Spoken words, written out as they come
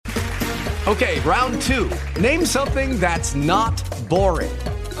Okay, round two. Name something that's not boring.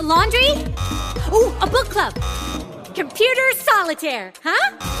 A laundry? Ooh, a book club. Computer solitaire,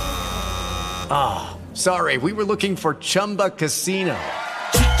 huh? Ah, oh, sorry, we were looking for Chumba Casino.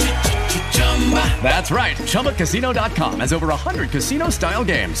 That's right, ChumbaCasino.com has over 100 casino-style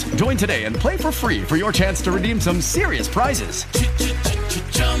games. Join today and play for free for your chance to redeem some serious prizes.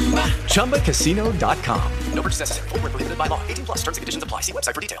 ChumbaCasino.com. No purchase necessary. Void where prohibited by law. 18 plus. Terms and conditions apply. See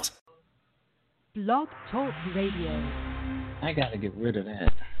website for details. Blog Talk Radio. I gotta get rid of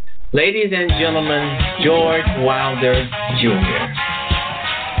that. Ladies and gentlemen, George Wilder Jr.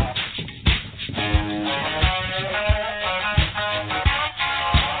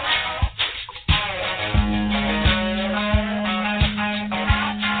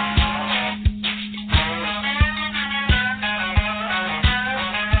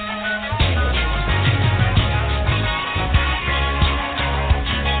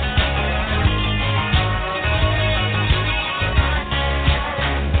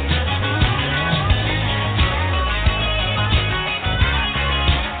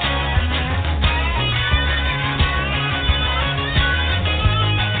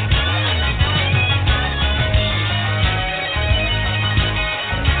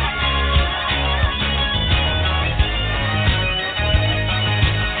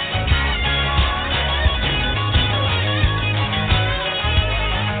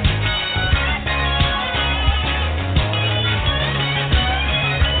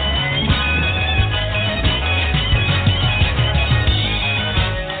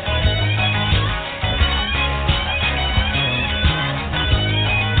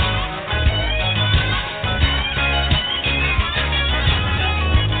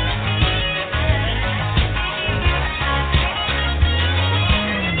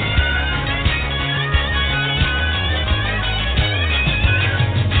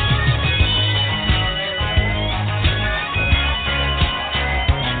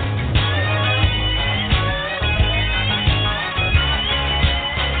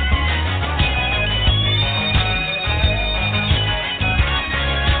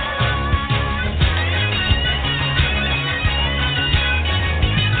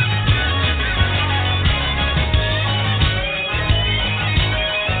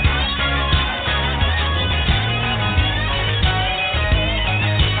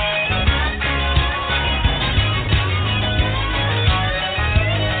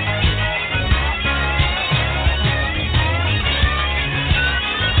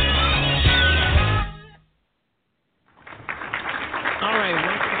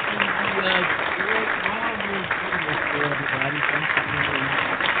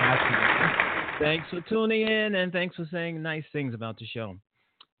 Thanks for tuning in, and thanks for saying nice things about the show.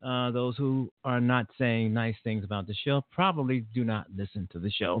 Those who are not saying nice things about the show probably do not listen to the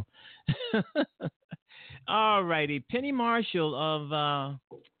show. All righty. Penny Marshall of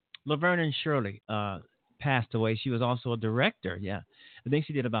Laverne and Shirley passed away. She was also a director. Yeah. I think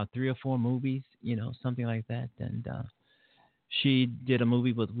she did about 3 or 4 movies, something like that. And she did a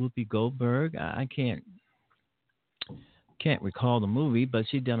movie with Whoopi Goldberg. I can't recall the movie, but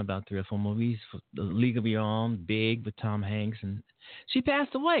she'd done about 3 or 4 movies. For The League of Your Own, Big with Tom Hanks, and she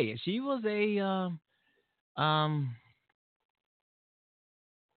passed away. She was an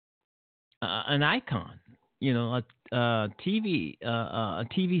icon, a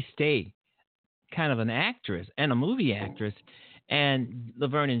TV stay, kind of an actress and a movie actress. And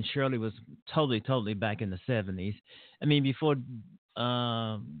Laverne and Shirley was totally back in the 70s. I mean, before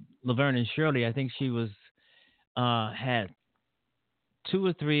Laverne and Shirley, I think she was had 2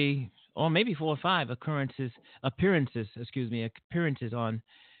 or 3 or maybe 4 or 5 appearances on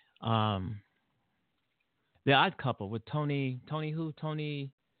The Odd Couple with Tony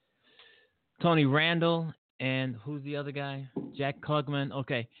Randall, and who's the other guy? Jack Klugman.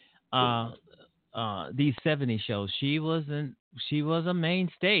 Okay. These 70s shows. She was a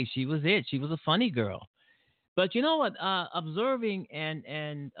mainstay. She was it. She was a funny girl. But you know what? Observing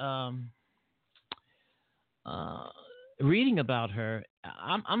and reading about her,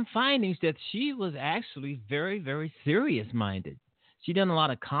 I'm finding that she was actually very, very serious-minded. She done a lot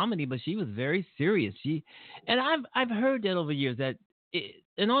of comedy, but she was very serious. I've heard that over years that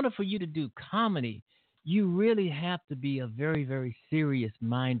in order for you to do comedy, you really have to be a very, very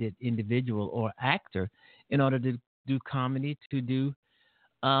serious-minded individual or actor in order to do comedy, to do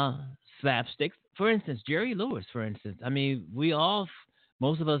slapstick. For instance, Jerry Lewis, for instance. I mean,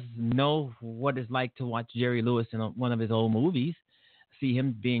 most of us know what it's like to watch Jerry Lewis in one of his old movies, see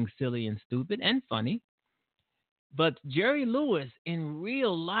him being silly and stupid and funny. But Jerry Lewis in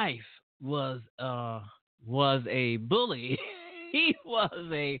real life was a bully. he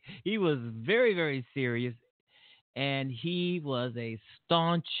was very, very serious, and he was a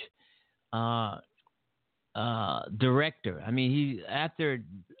staunch uh, director. I mean, he after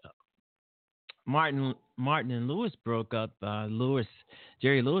Martin and Lewis broke up,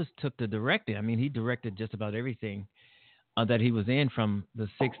 Jerry Lewis took the directing. I mean, he directed just about everything that he was in from the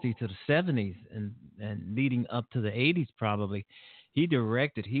 60s to the 70s and leading up to the 80s probably. He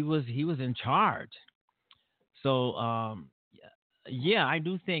directed. He was in charge. So yeah, I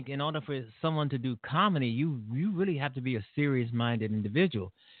do think in order for someone to do comedy, you really have to be a serious-minded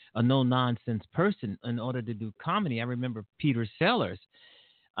individual, a no-nonsense person in order to do comedy. I remember Peter Sellers.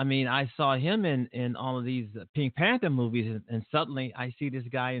 I mean, I saw him in all of these Pink Panther movies, and suddenly I see this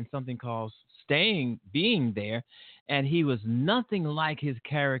guy in something called Being There, and he was nothing like his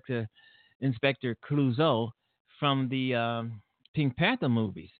character, Inspector Clouseau, from the Pink Panther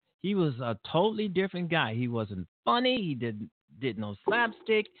movies. He was a totally different guy. He wasn't funny. He did no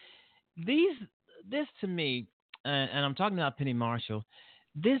slapstick. This to me, and I'm talking about Penny Marshall,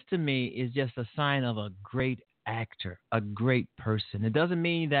 this to me is just a sign of a great actor, a great person. It doesn't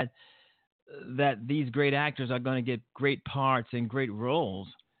mean that these great actors are going to get great parts and great roles,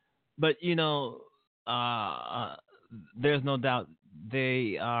 but there's no doubt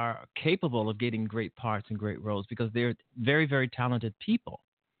they are capable of getting great parts and great roles because they're very, very talented people.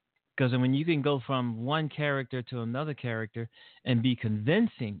 Because when you can go from one character to another character and be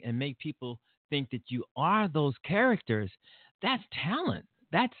convincing and make people think that you are those characters, that's talent.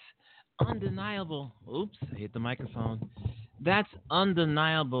 That's undeniable. Oops, I hit the microphone. That's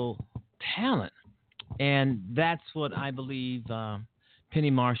undeniable talent. And that's what I believe Penny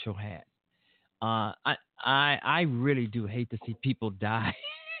Marshall had. I really do hate to see people die.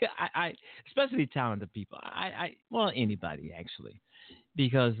 I especially talented people. Well, anybody actually,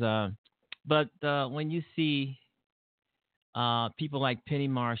 because but when you see people like Penny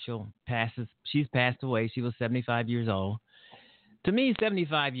Marshall she's passed away. She was 75 years old. To me,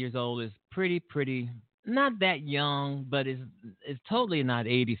 75 years old is pretty not that young, but it's totally not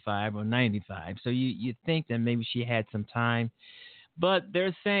 85 or 95. So you think that maybe she had some time, but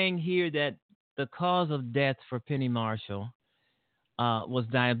they're saying here that the cause of death for Penny Marshall was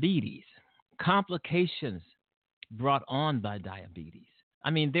diabetes, complications brought on by diabetes.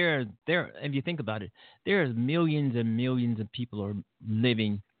 I mean, there. If you think about it, there are millions and millions of people are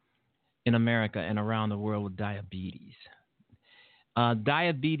living in America and around the world with diabetes.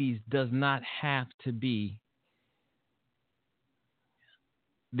 Diabetes does not have to be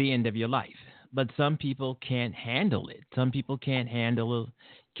the end of your life, but some people can't handle it. Some people can't handle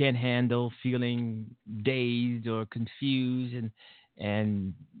feeling dazed or confused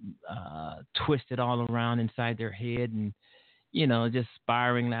and twisted all around inside their head and just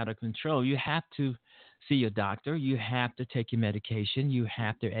spiraling out of control. You have to see your doctor. You have to take your medication. You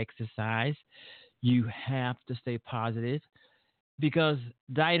have to exercise. You have to stay positive. Because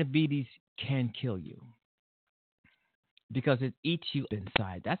diabetes can kill you. Because it eats you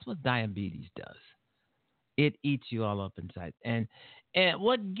inside. That's what diabetes does. It eats you all up inside. And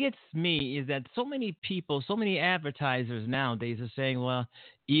what gets me is that so many people, so many advertisers nowadays are saying, well,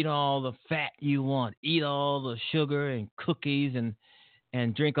 eat all the fat you want. Eat all the sugar and cookies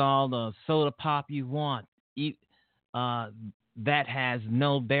and drink all the soda pop you want. Eat that has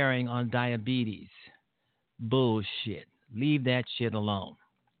no bearing on diabetes. Bullshit. Leave that shit alone.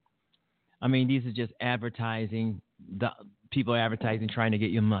 I mean, these are just advertising. People advertising trying to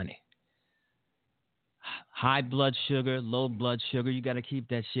get your money. High blood sugar, low blood sugar. You got to keep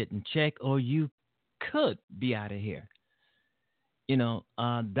that shit in check, or you could be out of here.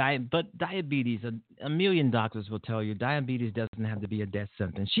 But diabetes. A million doctors will tell you diabetes doesn't have to be a death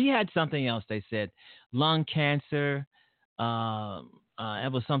sentence. She had something else. They said lung cancer.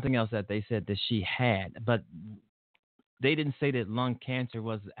 It was something else that they said that she had, but they didn't say that lung cancer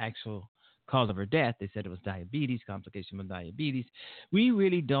was the actual cause of her death. They said it was diabetes, complication of diabetes. We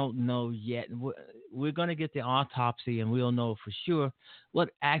really don't know yet. We're going to get the autopsy, and we'll know for sure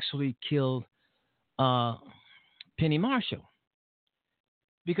what actually killed Penny Marshall.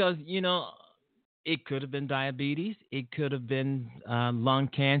 Because, it could have been diabetes. It could have been lung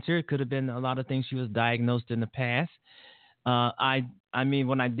cancer. It could have been a lot of things she was diagnosed in the past. I mean,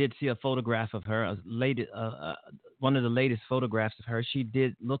 when I did see a photograph of her, one of the latest photographs of her, she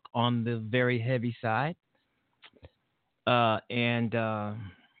did look on the very heavy side. If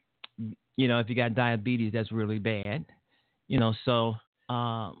you got diabetes, that's really bad. So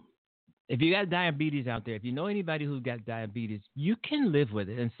if you got diabetes out there, if you know anybody who's got diabetes, you can live with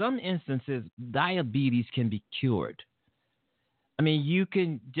it. In some instances, diabetes can be cured. I mean, you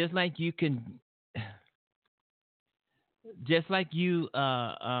can, just like you can just like you,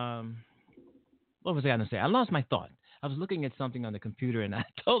 what was I going to say? I lost my thought. I was looking at something on the computer and I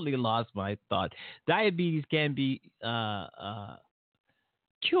totally lost my thought. Diabetes can be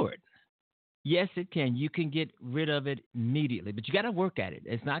cured. Yes, it can. You can get rid of it immediately, but you got to work at it.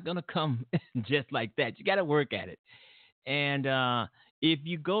 It's not going to come just like that. You got to work at it. And if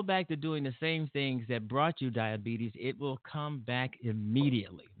you go back to doing the same things that brought you diabetes, it will come back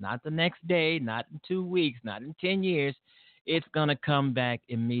immediately. Not the next day, not in 2 weeks, not in 10 years. It's going to come back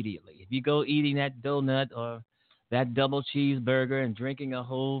immediately. If you go eating that donut or that double cheeseburger and drinking a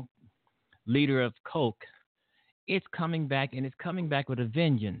whole liter of Coke, it's coming back, and it's coming back with a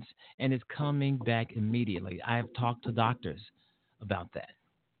vengeance, and it's coming back immediately. I have talked to doctors about that.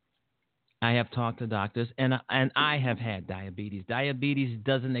 I have talked to doctors, and I have had diabetes. Diabetes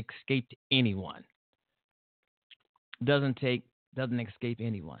doesn't escape anyone. Doesn't escape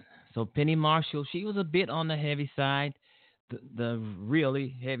anyone. So Penny Marshall, she was a bit on the heavy side, the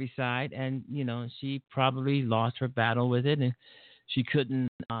really heavy side, and she probably lost her battle with it, and she couldn't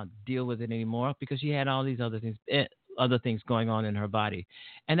deal with it anymore because she had all these other things going on in her body,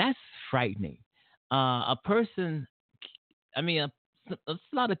 and that's frightening. A person, a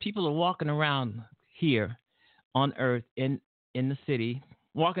lot of people are walking around here on Earth in the city,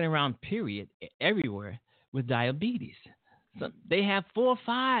 walking around, period, everywhere with diabetes. So they have 4 or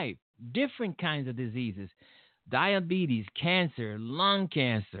 5 different kinds of diseases: diabetes, cancer, lung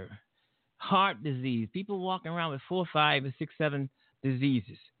cancer, heart disease. People walking around with 4, 5, or 6, 7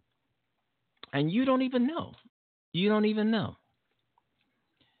 diseases, and you don't even know. You don't even know.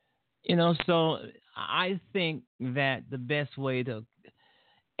 So I think that the best way to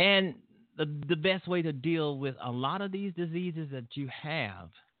deal with a lot of these diseases that you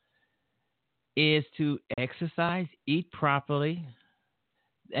have is to exercise, eat properly,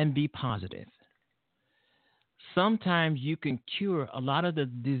 and be positive. Sometimes you can cure a lot of the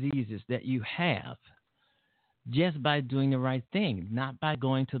diseases that you have just by doing the right thing, not by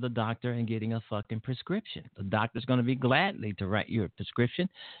going to the doctor and getting a fucking prescription. The doctor's going to be gladly to write you a prescription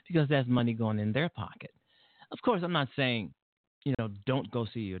because that's money going in their pocket. Of course, I'm not saying, don't go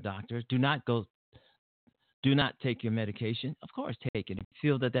see your doctor. Do not take your medication. Of course, take it. If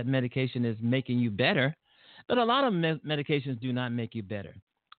you feel that medication is making you better, but a lot of medications do not make you better.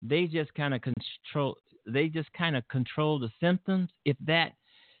 They just kind of control the symptoms, if that,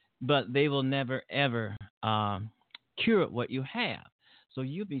 but they will never, ever cure what you have. So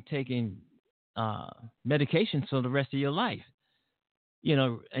you'll be taking medications for the rest of your life,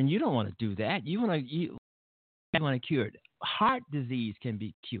 and you don't want to do that. You want to cure it. Heart disease can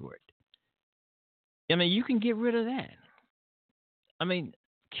be cured. You can get rid of that.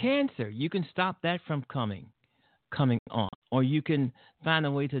 Cancer, you can stop that from coming on, or you can find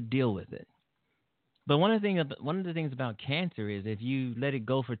a way to deal with it. But one of the things about cancer is if you let it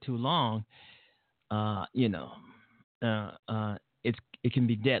go for too long, it can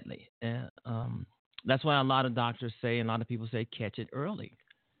be deadly. That's why a lot of doctors say, and a lot of people say, catch it early.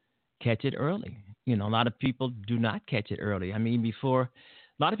 Catch it early. A lot of people do not catch it early. A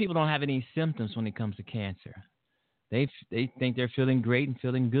lot of people don't have any symptoms when it comes to cancer. They think they're feeling great and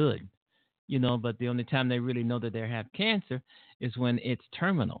feeling good, but the only time they really know that they have cancer is when it's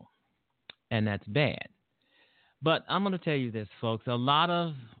terminal. And that's bad. But I'm going to tell you this, folks. A lot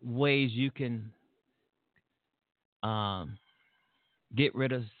of ways you can get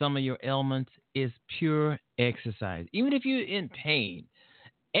rid of some of your ailments is pure exercise. Even if you're in pain,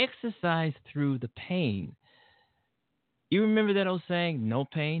 exercise through the pain. You remember that old saying, no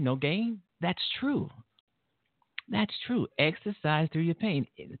pain, no gain? That's true. That's true. Exercise through your pain.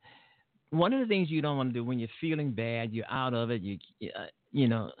 One of the things you don't want to do when you're feeling bad, you're out of it,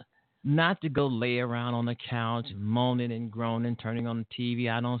 not to go lay around on the couch moaning and groaning, turning on the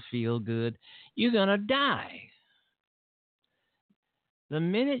TV. I don't feel good. You're going to die. The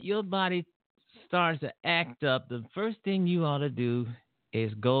minute your body starts to act up, the first thing you ought to do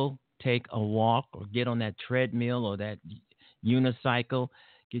is go take a walk or get on that treadmill or that unicycle,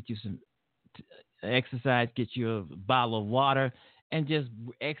 get you some exercise, get you a bottle of water, and just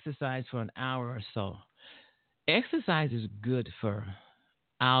exercise for an hour or so. Exercise is good for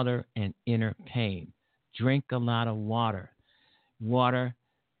outer and inner pain. Drink a lot of water. Water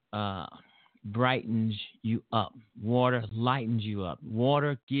brightens you up. Water lightens you up.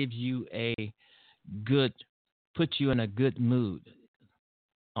 Water gives you puts you in a good mood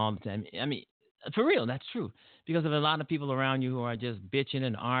all the time. For real, that's true. Because of a lot of people around you who are just bitching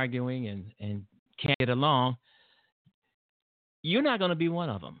and arguing and can't get along, you're not going to be one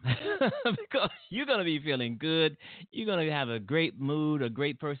of them because you're going to be feeling good. You're going to have a great mood, a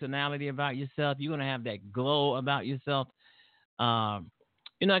great personality about yourself. You're going to have that glow about yourself.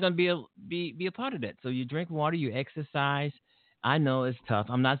 You're not going to be a part of that. So you drink water, you exercise. I know it's tough.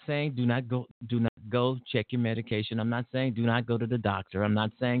 I'm not saying do not go check your medication. I'm not saying do not go to the doctor. I'm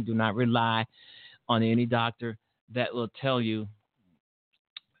not saying do not rely on any doctor that will tell you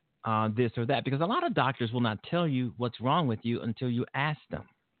this or that, because a lot of doctors will not tell you what's wrong with you until you ask them.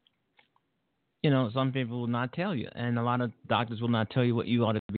 Some people will not tell you, and a lot of doctors will not tell you what you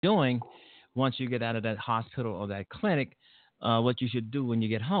ought to be doing once you get out of that hospital or that clinic, what you should do when you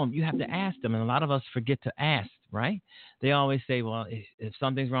get home. You have to ask them, and a lot of us forget to ask, right? They always say, well, if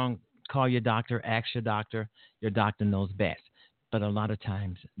something's wrong, call your doctor, ask your doctor knows best. But a lot of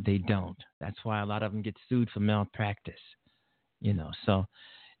times they don't. That's why a lot of them get sued for malpractice, so...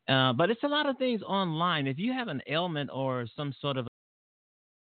 but it's a lot of things online. If you have an ailment or some sort of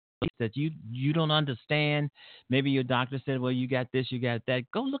that you don't understand, maybe your doctor said, well, you got this, you got that,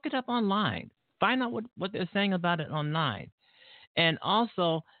 go look it up online. Find out what they're saying about it online. And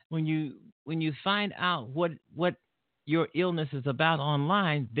also, when you find out what your illness is about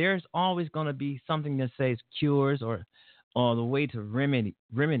online, there's always going to be something that says cures or the way to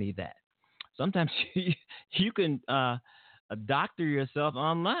remedy that. Sometimes you can doctor yourself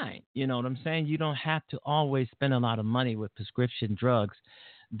online. You know what I'm saying? You don't have to always spend a lot of money with prescription drugs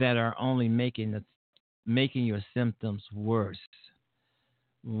that are only making your symptoms worse.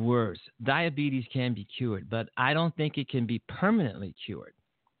 Diabetes can be cured, but I don't think it can be permanently cured,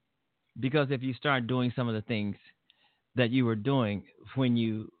 because if you start doing some of the things that you were doing when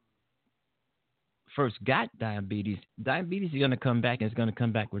you first got diabetes is going to come back, and it's going to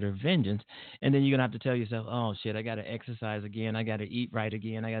come back with a vengeance. And then you're going to have to tell yourself, oh, shit, I got to exercise again. I got to eat right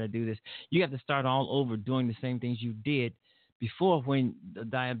again. I got to do this. You have to start all over doing the same things you did before, when the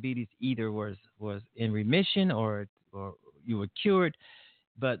diabetes either was in remission or you were cured.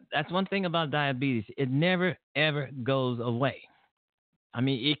 But that's one thing about diabetes. It never, ever goes away. I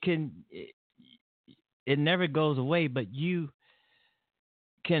mean, it never goes away, but you'll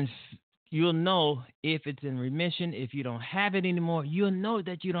know if it's in remission. If you don't have it anymore, you'll know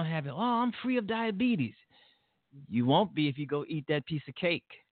that you don't have it. Oh, I'm free of diabetes. You won't be if you go eat that piece of cake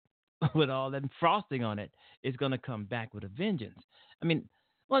with all that frosting on it. It's going to come back with a vengeance. I mean,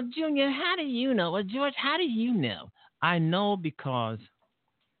 well, Junior, how do you know? Well, George, how do you know? I know because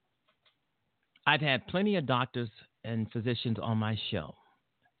I've had plenty of doctors and physicians on my show.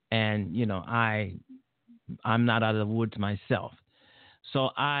 And, I'm not out of the woods myself. So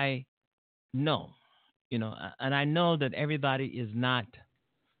I know, and I know that everybody is not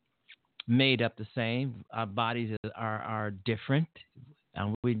made up the same. Our bodies are different,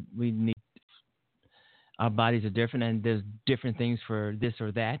 and we need, our bodies are different, and there's different things for this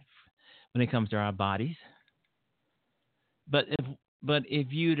or that when it comes to our bodies. But if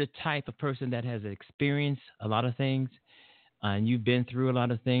you're the type of person that has experienced a lot of things, and you've been through a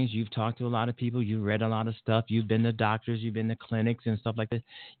lot of things, you've talked to a lot of people, you've read a lot of stuff, you've been to doctors, you've been to clinics and stuff like that,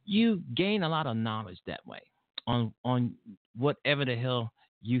 you gain a lot of knowledge that way on whatever the hell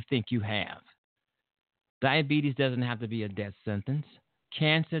you think you have. Diabetes doesn't have to be a death sentence.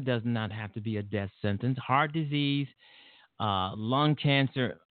 Cancer does not have to be a death sentence. Heart disease, lung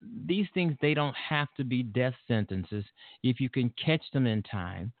cancer, these things, they don't have to be death sentences if you can catch them in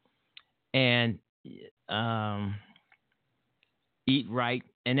time and eat right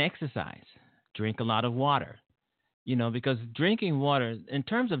and exercise. Drink a lot of water, because drinking water, in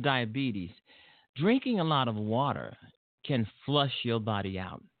terms of diabetes, drinking a lot of water can flush your body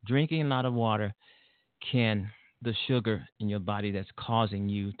out. Drinking a lot of water the sugar in your body that's causing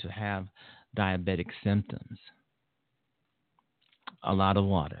you to have diabetic symptoms. A lot of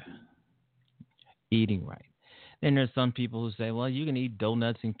water. Eating right. Then there's some people who say, well, you can eat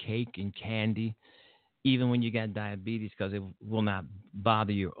donuts and cake and candy even when you got diabetes because it will not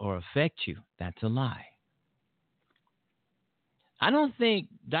bother you or affect you. That's a lie. I don't think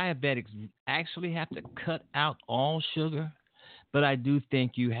diabetics actually have to cut out all sugar, but I do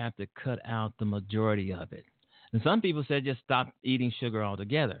think you have to cut out the majority of it. And some people say just stop eating sugar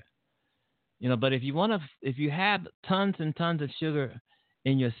altogether. But if you have tons and tons of sugar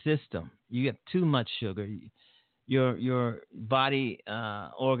in your system, you get too much sugar, your body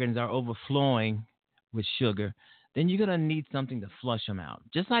organs are overflowing with sugar, then you're going to need something to flush them out.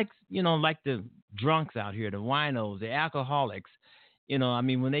 Just like, like the drunks out here, the winos, the alcoholics,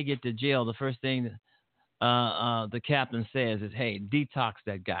 when they get to jail, the first thing the captain says is, hey, detox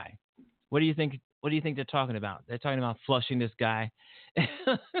that guy. What do you think they're talking about? They're talking about flushing this guy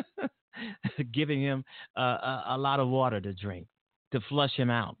to giving him a lot of water to drink, to flush him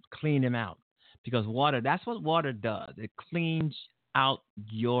out, clean him out. Because water, that's what water does. It cleans out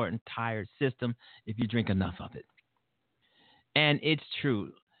your entire system if you drink enough of it. And it's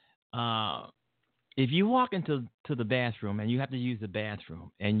true. If you walk into the bathroom and you have to use the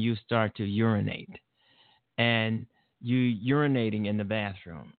bathroom and you start to urinate, and you urinating in the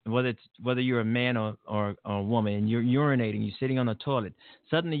bathroom, whether you're a man or a woman, and you're urinating, you're sitting on the toilet,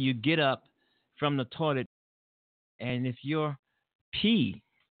 suddenly you get up from the toilet, and if your pee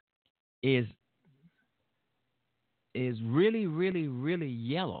is really, really, really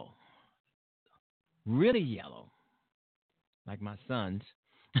yellow, like my son's,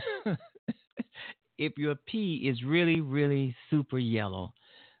 if your pee is really, really super yellow,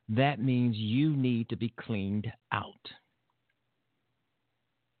 that means you need to be cleaned out.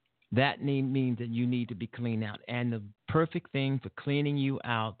 That means that you need to be cleaned out. And the perfect thing for cleaning you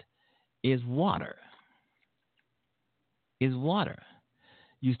out is water.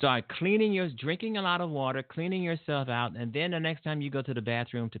 You start drinking a lot of water, cleaning yourself out, and then the next time you go to the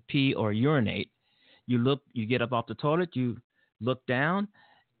bathroom to pee or urinate, you get up off the toilet, you look down,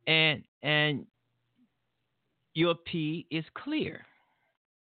 and your pee is clear.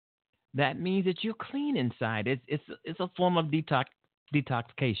 That means that you're clean inside. It's a form of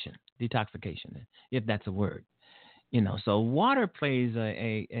detoxification, if that's a word. So water plays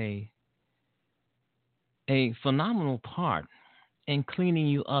a phenomenal part in cleaning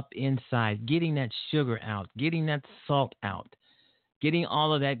you up inside, getting that sugar out, getting that salt out, getting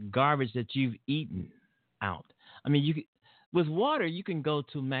all of that garbage that you've eaten out. I mean, with water, you can go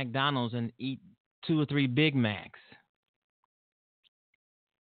to McDonald's and eat 2 or 3 Big Macs.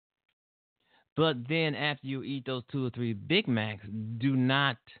 But then after you eat those 2 or 3 Big Macs, do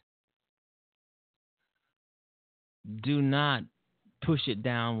not push it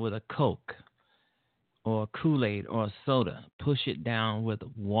down with a Coke or Kool-Aid or a soda. Push it down with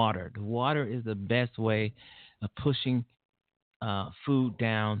water. The water is the best way of pushing food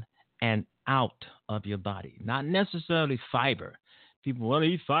down and out of your body. Not necessarily fiber. People want to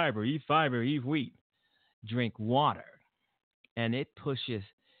eat fiber, eat wheat. Drink water, and it pushes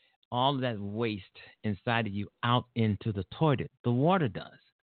all of that waste inside of you out into the toilet. The water does.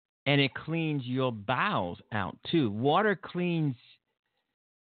 And it cleans your bowels out too. Water cleans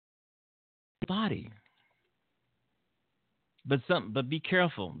the body. But be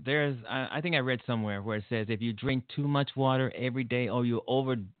careful. I think I read somewhere where it says if you drink too much water every day or you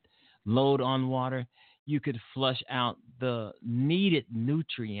overload on water, you could flush out the needed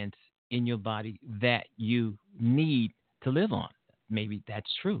nutrients in your body that you need to live on. Maybe that's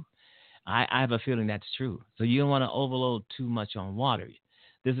true. I have a feeling that's true. So you don't want to overload too much on water.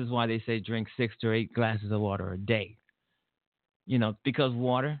 This is why they say drink 6 to 8 glasses of water a day. Because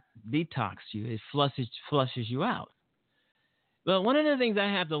water detoxes you. It flushes you out. But one of the things I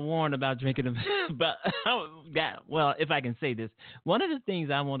have to warn about drinking, if I can say this, one of the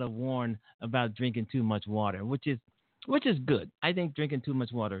things I want to warn about drinking too much water, which is good. I think drinking too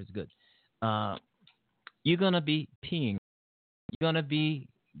much water is good. You're going to be peeing. You're going to be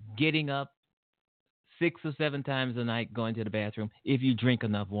getting up 6 or 7 times a night going to the bathroom if you drink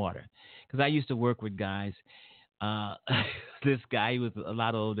enough water. Because I used to work with guys. This guy, he was a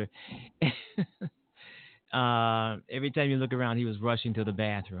lot older. Every time you look around, he was rushing to the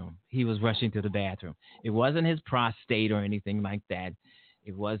bathroom. It wasn't his prostate or anything like that.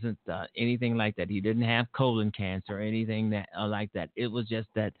 It wasn't anything like that. He didn't have colon cancer or anything like that. It was just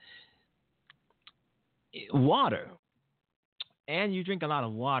that water. And you drink a lot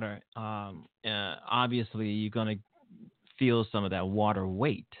of water. Obviously, you're going to feel some of that water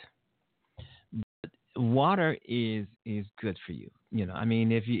weight. But water is good for you. I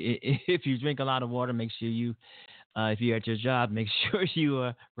mean, if you drink a lot of water, make sure if you're at your job, make sure you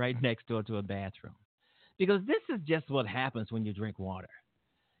are right next door to a bathroom. Because this is just what happens when you drink water.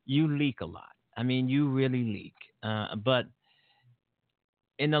 You leak a lot. I mean, you really leak. But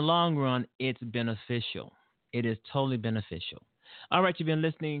in the long run, it's beneficial. It is totally beneficial. All right, you've been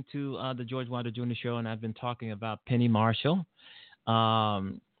listening to the George Wilder Jr. Show, and I've been talking about Penny Marshall.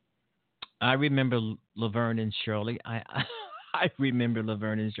 I remember Laverne and Shirley. I remember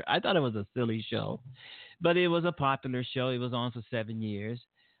Laverne and Shirley. I thought it was a silly show, but it was a popular show. It was on for 7 years,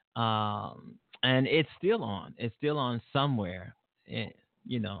 and it's still on. It's still on somewhere,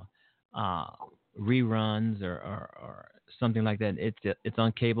 reruns or something like that. It's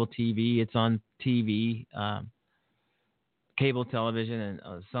on cable TV. It's on TV, cable television,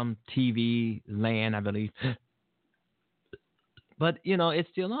 and some TV land, I believe. But it's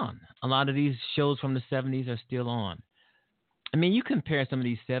still on. A lot of these shows from the 70s are still on. I mean, you compare some of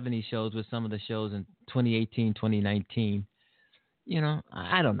these 70 shows with some of the shows in 2018, 2019.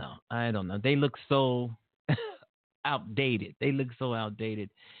 I don't know. I don't know. They look so outdated. They look so outdated.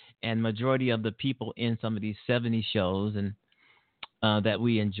 And majority of the people in some of these 70 shows and that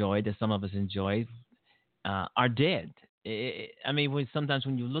we enjoyed, that some of us enjoyed, are dead. I mean, sometimes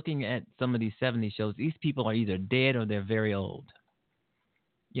when you're looking at some of these 70 shows, these people are either dead or they're very old.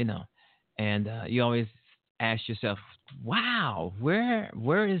 And you always ask yourself, wow,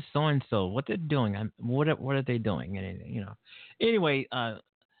 where is so and so? What they're doing? What are they doing? And anyway,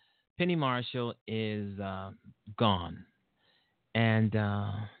 Penny Marshall is gone, and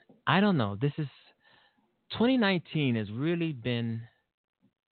I don't know. This is 2019 has really been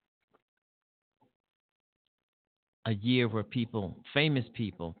a year where famous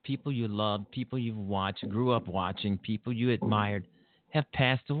people you loved, people you've watched, grew up watching, people you admired, have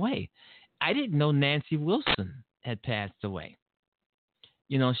passed away. I didn't know Nancy Wilson had passed away.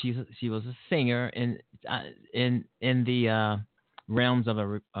 She was a singer in the realms of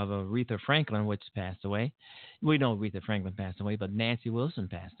Aretha Franklin, which passed away. We know Aretha Franklin passed away, but Nancy Wilson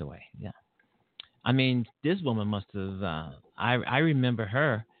passed away. Yeah, I mean, this woman must have. I remember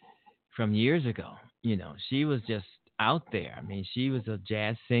her from years ago. She was just out there. I mean, she was a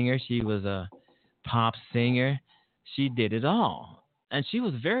jazz singer. She was a pop singer. She did it all. And she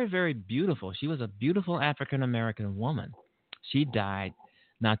was very, very beautiful. She was a beautiful African-American woman. She died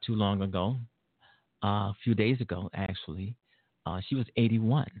not too long ago, a few days ago, actually. She was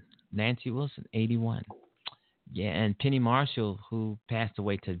 81. Nancy Wilson, 81. Yeah, and Penny Marshall, who passed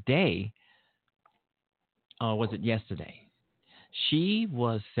away today, was it yesterday? She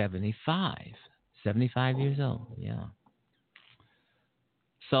was 75 years old, yeah.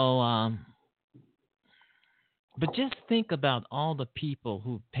 So, but just think about all the people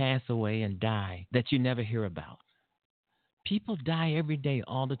who pass away and die that you never hear about. People die every day,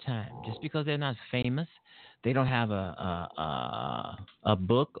 all the time. Just because they're not famous, they don't have a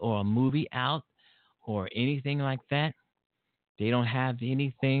book or a movie out or anything like that. They don't have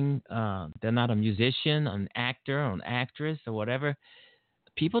anything. They're not a musician, an actor, or an actress, or whatever.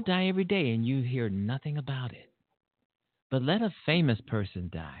 People die every day, and you hear nothing about it. But let a famous person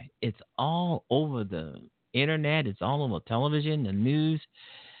die. It's all over the internet. It's all over television, the news.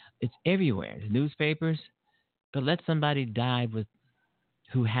 It's everywhere. The newspapers. But let somebody die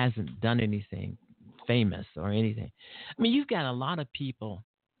who hasn't done anything famous or anything. I mean, you've got a lot of people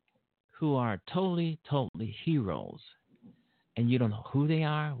who are totally, totally heroes. And you don't know who they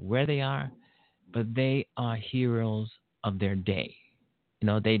are, where they are, but they are heroes of their day.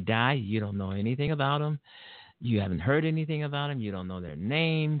 They die. You don't know anything about them. You haven't heard anything about them. You don't know their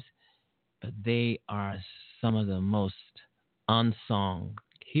names. But they are some of the most unsung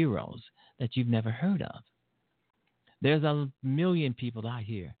heroes that you've never heard of. There's a million people out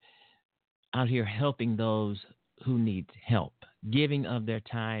here helping those who need help, giving of their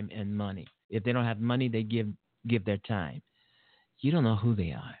time and money. If they don't have money, they give their time. You don't know who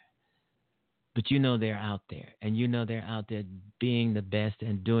they are, but they're out there, and they're out there being the best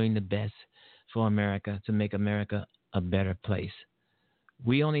and doing the best for America to make America a better place.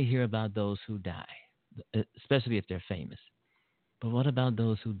 We only hear about those who die, especially if they're famous. But what about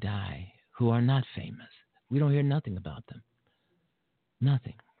those who die who are not famous? We don't hear nothing about them.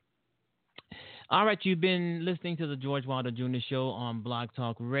 Nothing. All right, you've been listening to the George Wilder Jr. Show on Blog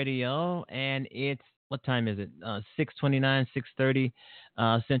Talk Radio, and it's, what time is it? 6:29, 6:30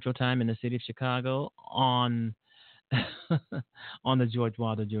 Central Time in the city of Chicago on the George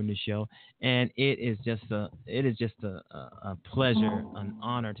Wilder Jr. Show, and it is just a pleasure, an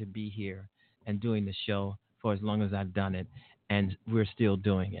honor to be here and doing the show for as long as I've done it, and we're still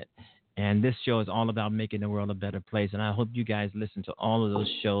doing it. And this show is all about making the world a better place. And I hope you guys listen to all of those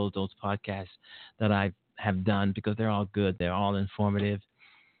shows, those podcasts that I have done, because they're all good. They're all informative.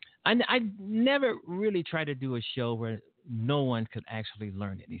 I never really try to do a show where no one could actually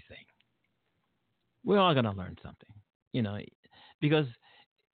learn anything. We're all going to learn something, because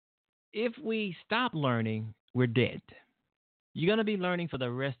if we stop learning, we're dead. You're going to be learning for the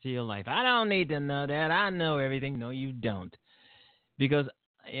rest of your life. I don't need to know that. I know everything. No, you don't. Because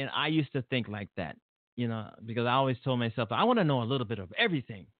I used to think like that, because I always told myself, I want to know a little bit of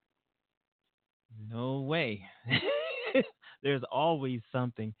everything. No way. There's always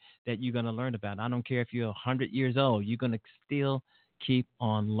something that you're going to learn about. I don't care if you're 100 years old. You're going to still keep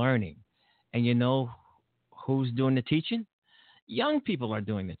on learning. And you know who's doing the teaching? Young people are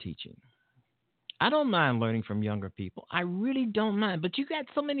doing the teaching. I don't mind learning from younger people. I really don't mind. But you got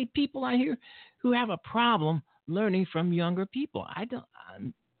so many people out here who have a problem learning from younger people. I don't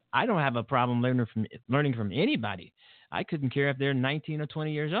have a problem learning from anybody. I couldn't care if they're 19 or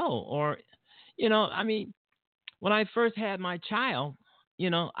 20 years old. Or, you know, I mean, when I first had my child, you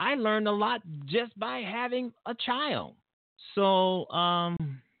know, I learned a lot just by having a child. So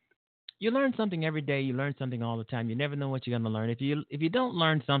you learn something every day. You learn something all the time. You never know what you're going to learn. If you don't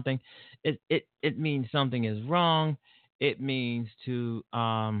learn something, it means something is wrong. It means to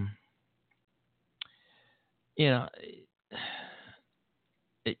you know,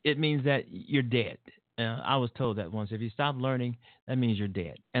 it means that you're dead. I was told that once. If you stop learning, that means you're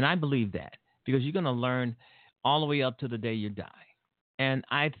dead. And I believe that, because you're going to learn all the way up to the day you die. And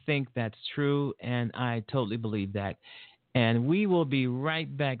I think that's true, and I totally believe that. And we will be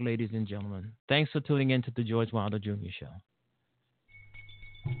right back, ladies and gentlemen. Thanks for tuning in to the George Wilder Jr. Show.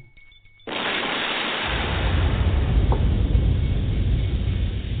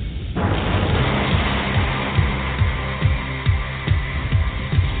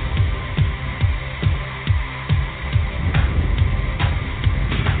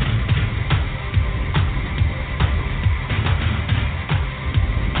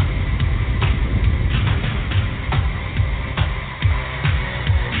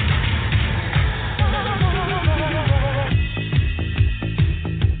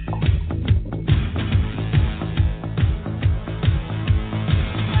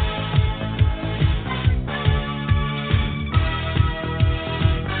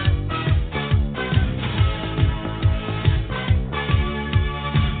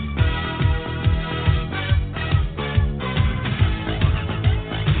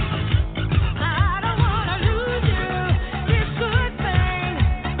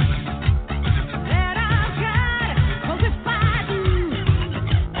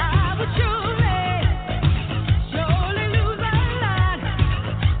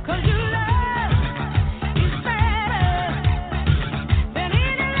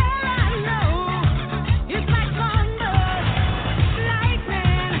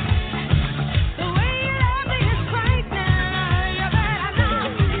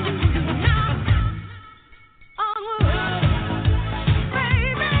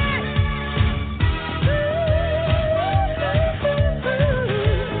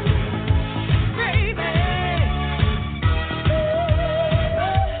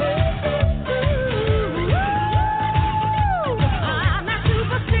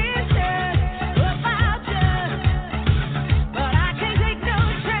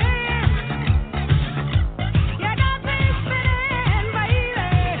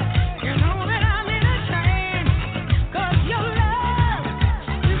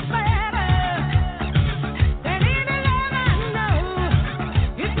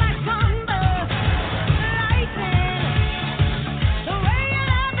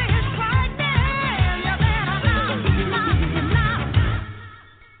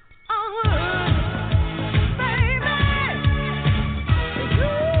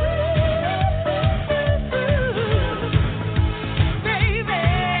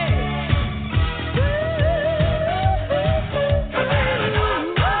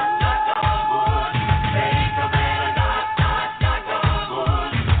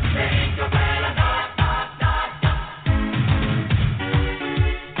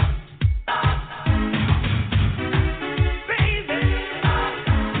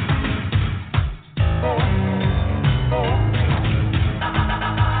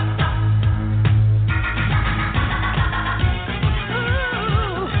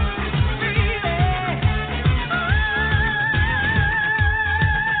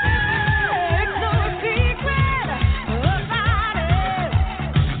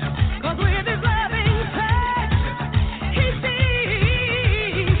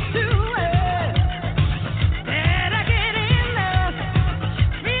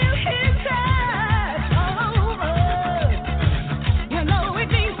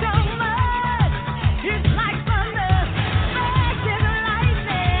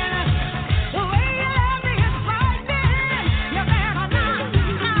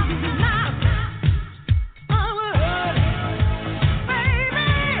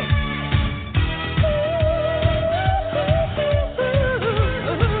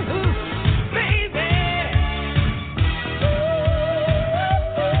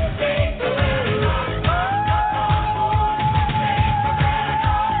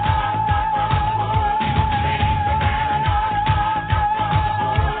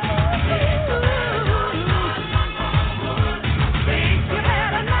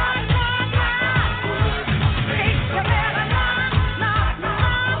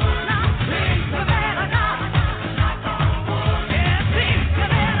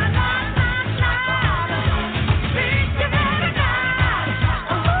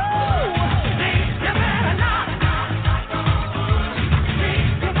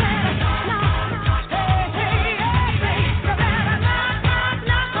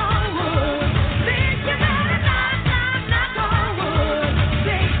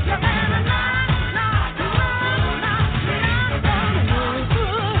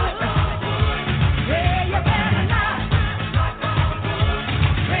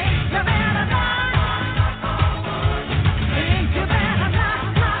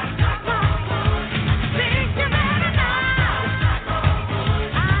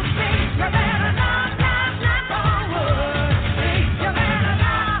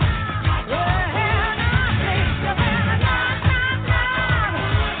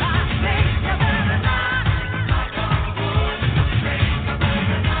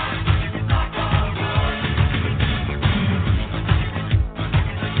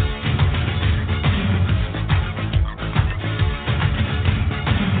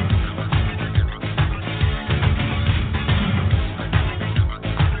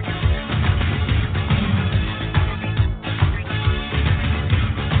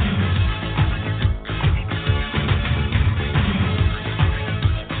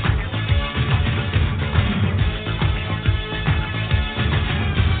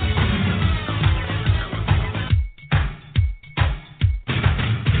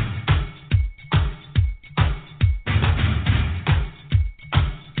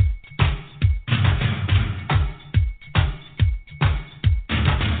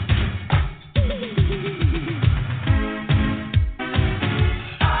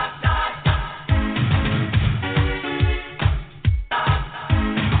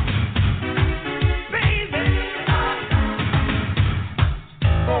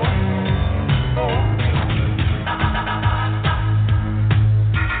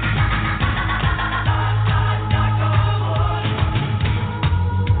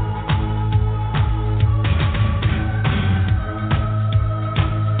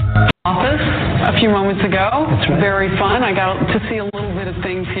 few moments ago. That's right. Very fun. I got to see a little bit of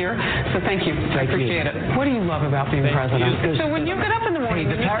things here. So thank you. I appreciate it. What do you love about being president? So when you get up in the morning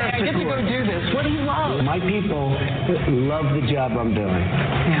and you say, I get to go do this, what do you love? My people love the job I'm doing.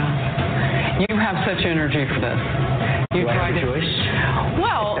 Yeah. You have such energy for this. You do I have a choice?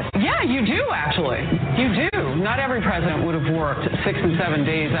 Well, yeah, you do, actually. You do. Not every president would have worked 6 and 7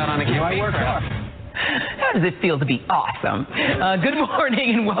 days out on a campaign trail. How does it feel to be awesome? Good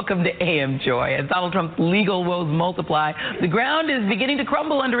morning and welcome to AM Joy. As Donald Trump's legal woes multiply, the ground is beginning to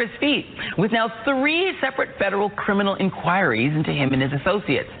crumble under his feet, with now 3 separate federal criminal inquiries into him and his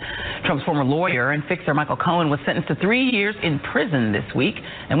associates. Trump's former lawyer and fixer Michael Cohen was sentenced to 3 years in prison this week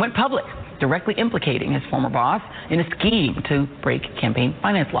and went public, directly implicating his former boss in a scheme to break campaign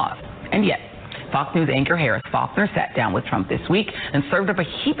finance laws. And yet, Fox News anchor Harris Faulkner sat down with Trump this week and served up a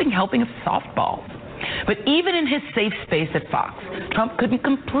heaping helping of softballs. But even in his safe space at Fox, Trump couldn't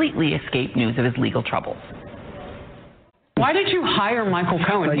completely escape news of his legal troubles. Why did you hire Michael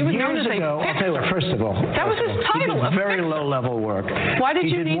Cohen? He was known as I'll tell you what, first of all. That was his title. He did very low-level work. Why did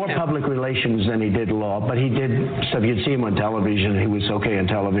you need him? He did more public relations than he did law, but he did stuff. You'd see him on television. He was okay on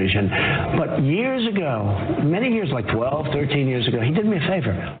television. But years ago, many years, like 12, 13 years ago, he did me a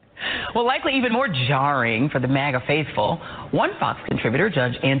favor. Well, likely even more jarring for the MAGA faithful, one Fox contributor,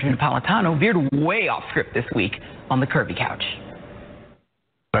 Judge Andrew Napolitano, veered way off script this week on the Curvy Couch.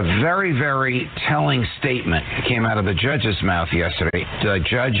 A very, very telling statement came out of the judge's mouth yesterday. The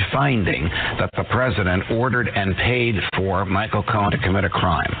judge finding that the president ordered and paid for Michael Cohen to commit a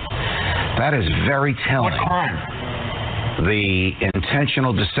crime. That is very telling. What crime? The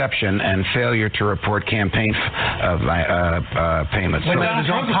intentional deception and failure to report campaign payments.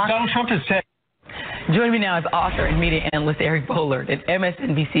 Donald Trump has said. Joining me now is author and media analyst Eric Boehlert and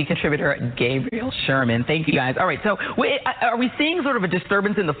MSNBC contributor Gabriel Sherman. Thank you, guys. All right, so are we seeing sort of a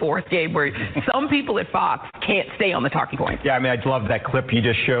disturbance in the fourth, Gabe, where some people at Fox can't stay on the talking point? Yeah, I mean, I love that clip you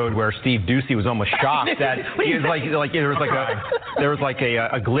just showed where Steve Doocy was almost shocked that he was there was like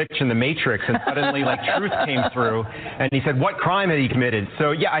a glitch in the Matrix, and suddenly like truth came through, and he said, "What crime had he committed?"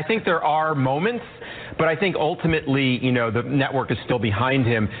 So yeah, I think there are moments. But I think ultimately, you know, the network is still behind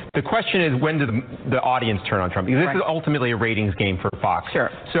him. The question is, when do the audience turn on Trump? Because this is ultimately a ratings game for Fox. Sure.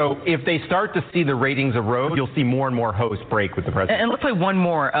 So if they start to see the ratings erode, you'll see more and more hosts break with the president. And let's play one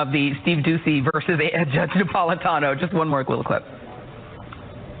more of the Steve Doocy versus Judge Napolitano. Just one more little clip.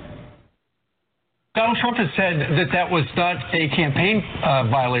 Donald Trump has said that was not a campaign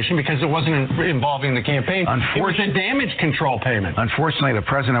violation because it wasn't involving the campaign. It was a damage control payment. Unfortunately, the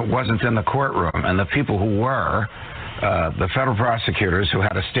president wasn't in the courtroom, and the people who were, the federal prosecutors who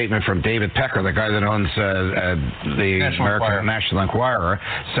had a statement from David Pecker, the guy that owns the American National Enquirer,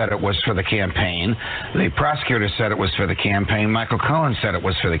 said it was for the campaign. The prosecutor said it was for the campaign. Michael Cohen said it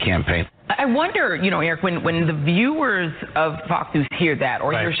was for the campaign. I wonder, you know, Eric, when the viewers of Fox News hear that,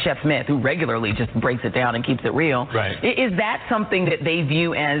 or hear Shep Smith, who regularly just breaks it down and keeps it real, is that something that they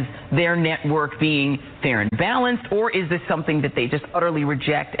view as their network being fair and balanced, or is this something that they just utterly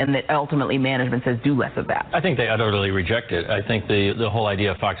reject and that ultimately management says do less of that? I think they utterly reject it. I think the whole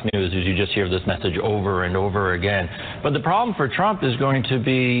idea of Fox News is you just hear this message over and over again. But the problem for Trump is going to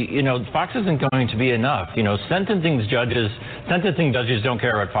be, you know, Fox isn't going to be enough. You know, sentencing judges don't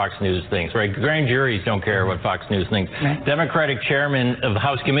care what Fox News thinks. Right? Grand juries don't care what Fox News thinks. Right. Democratic chairmen of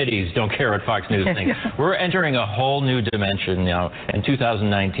House committees don't care what Fox News thinks. We're entering a whole new dimension now, and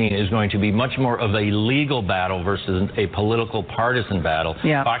 2019 is going to be much more of a legal battle versus a political partisan battle.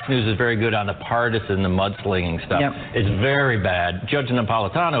 Yeah. Fox News is very good on the partisan, the mudslinging stuff. Yep. It's very bad. Judge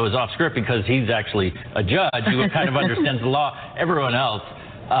Napolitano is off script because he's actually a judge who kind of understands the law. Everyone else,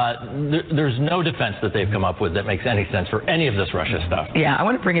 there's no defense that they've come up with that makes any sense for any of this Russia stuff. Yeah, I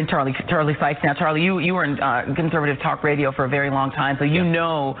want to bring in Charlie Sykes now. Charlie, you were in conservative talk radio for a very long time, so you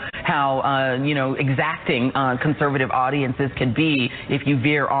know how exacting conservative audiences can be if you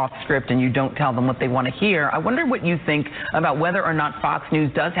veer off script and you don't tell them what they want to hear. I wonder what you think about whether or not Fox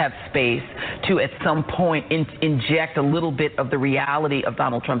News does have space to, at some point, inject a little bit of the reality of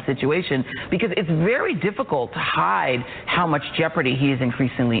Donald Trump's situation, because it's very difficult to hide how much jeopardy he is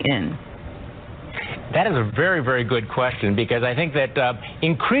increasingly in. That is a very, very good question, because I think that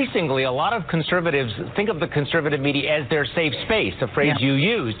increasingly a lot of conservatives think of the conservative media as their safe space, a phrase you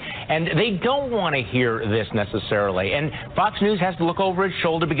used, and they don't want to hear this necessarily. And Fox News has to look over its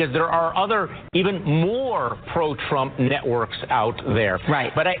shoulder because there are other, even more pro-Trump networks out there.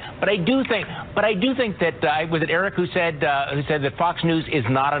 Right. But I do think that was it Eric who said that Fox News is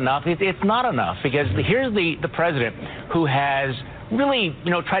not enough? It's not enough, because here's the president who has really,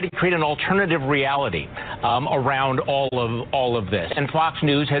 try to create an alternative reality around all of this. And Fox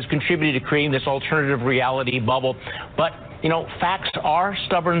News has contributed to creating this alternative reality bubble. But facts are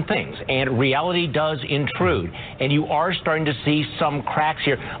stubborn things, and reality does intrude, and you are starting to see some cracks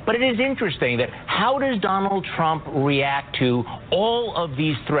here. But it is interesting that how does Donald Trump react to all of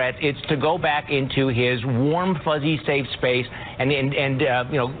these threats? It's to go back into his warm, fuzzy, safe space and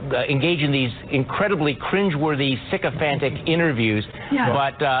engage in these incredibly cringeworthy, sycophantic interviews. Yeah.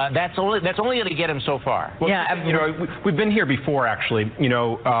 But that's only going to get him so far. Well, we've been here before, actually.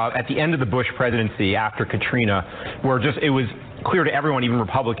 At the end of the Bush presidency, after Katrina, where it was clear to everyone, even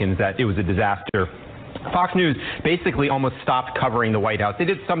Republicans, that it was a disaster. Fox News basically almost stopped covering the White House. They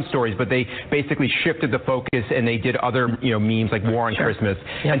did some stories, but they basically shifted the focus, and they did other, memes like War on Christmas.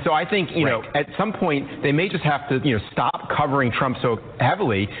 Yep. And so I think, at some point they may just have to, stop covering Trump so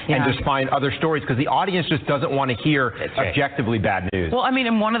heavily and just find other stories, because the audience just doesn't want to hear objectively bad news. Well, I mean,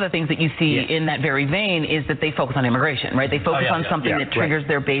 and one of the things that you see in that very vein is that they focus on immigration, right? They focus on something that triggers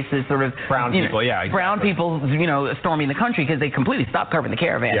their bases, sort of brown people, brown people, storming the country because they completely stopped covering the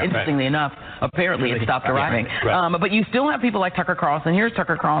caravan. Interestingly enough, apparently it stopped arriving. But you still have people like Tucker Carlson. Here's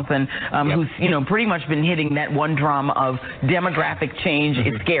Tucker Carlson, who's pretty much been hitting that one drum of demographic change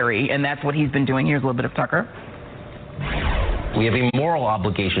is scary, and that's what he's been doing. Here's a little bit of Tucker. We have a moral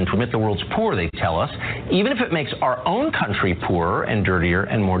obligation to admit the world's poor, they tell us, even if it makes our own country poorer and dirtier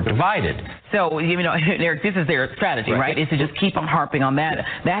and more divided. So, Eric, this is their strategy, right? Is to just keep on harping on that.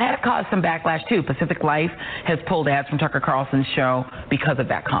 That has caused some backlash, too. Pacific Life has pulled ads from Tucker Carlson's show because of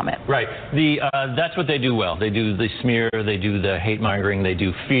that comment. Right. That's what they do well. They do the smear, they do the hate-mongering, they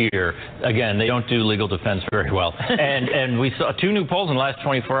do fear. Again, they don't do legal defense very well. And we saw 2 new polls in the last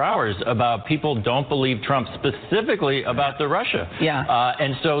 24 hours about people don't believe Trump, specifically about the Russia. Yeah.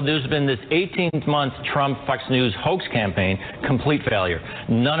 And so there's been this 18-month Trump Fox News hoax campaign, complete failure.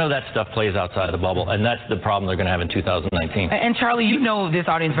 None of that stuff plays outside of the bubble, and that's the problem they're going to have in 2019. And Charlie, you know this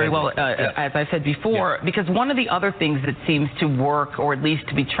audience very well, as I said before, because one of the other things that seems to work, or at least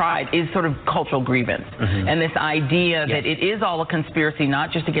to be tried, is sort of cultural grievance. And this idea that it is all a conspiracy,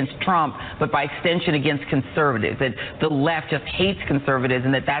 not just against Trump, but by extension against conservatives, that the left just hates conservatives,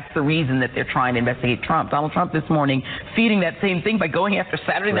 and that's the reason that they're trying to investigate Trump. Donald Trump this morning feeding that same thing by going after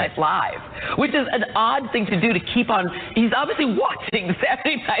Saturday Night Live, which is an odd thing to do, to keep on. He's obviously watching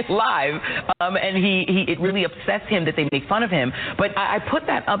Saturday Night Live, and it really upsets him that they make fun of him. But I put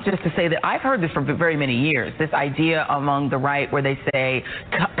that up just to say that I've heard this for very many years, this idea among the right where they say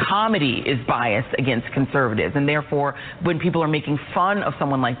comedy is biased against conservatives, and therefore when people are making fun of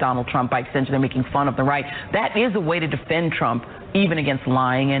someone like Donald Trump, by extension they're making fun of the right. That is a way to defend Trump, even against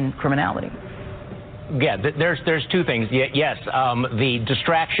lying and criminality. Yeah, there's 2 things. Yes, the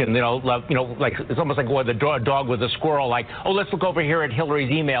distraction, like it's almost like the dog with a squirrel, like, oh, let's look over here at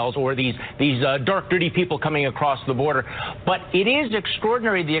Hillary's emails, or these dark, dirty people coming across the border. But it is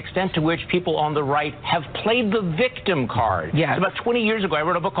extraordinary the extent to which people on the right have played the victim card. Yeah. About 20 years ago, I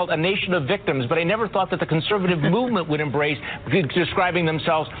wrote a book called A Nation of Victims, but I never thought that the conservative movement would embrace describing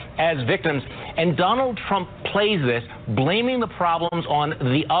themselves as victims. And Donald Trump plays this, blaming the problems on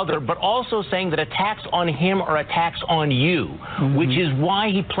the other, but also saying that attacks on him are attacks on you, which is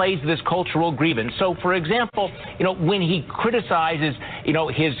why he plays this cultural grievance. So, for example, when he criticizes,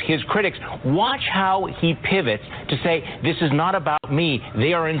 his critics, watch how he pivots to say, this is not about me.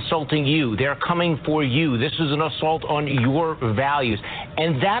 They are insulting you. They're coming for you. This is an assault on your values.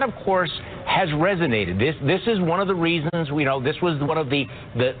 And that, of course, has resonated. This is one of the reasons, this was one of the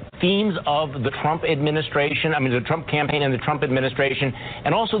themes of the Trump administration, the Trump campaign and the Trump administration,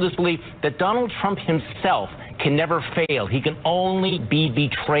 and also this belief that Donald Trump himself can never fail. He can only be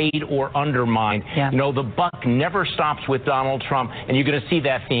betrayed or undermined. Yeah. The buck never stops with Donald Trump, and you're going to see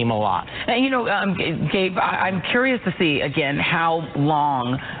that theme a lot. And, Gabe, I'm curious to see, again, how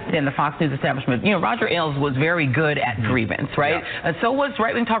long in the Fox News establishment, Roger Ailes was very good at grievance, right? Yeah. And so was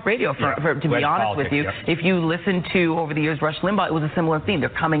Right Wing Talk Radio, to be honest with you. Yeah. If you listen to, over the years, Rush Limbaugh, it was a similar theme. They're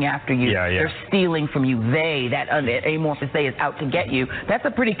coming after you. Yeah. They're stealing from you. That amorphous they is out to get you. That's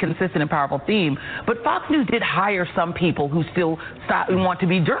a pretty consistent and powerful theme. But Fox News did hire some people who still want to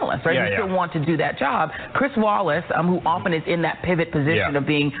be journalists, right? Who still want to do that job. Chris Wallace, who often is in that pivot position of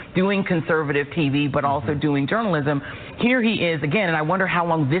doing conservative TV, but also doing journalism. Here he is again, and I wonder how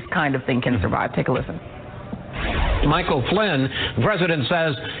long this kind of thing can survive. Take a listen. Michael Flynn. The president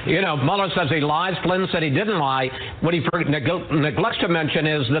says, Mueller says he lies. Flynn said he didn't lie. What he neglects to mention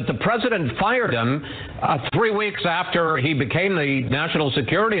is that the president fired him 3 weeks after he became the national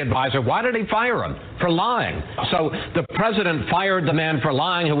security advisor. Why did he fire him? For lying. So the president fired the man for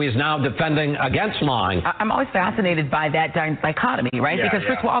lying, who he's now defending against lying. I'm always fascinated by that dichotomy, right? Yeah, because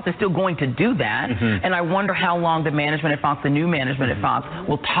Chris Wallace is still going to do that, and I wonder how long the management at Fox, the new management at Fox,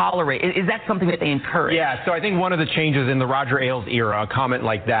 will tolerate. Is that something that they encourage? Yeah, so I think one of the changes in the Roger Ailes era, a comment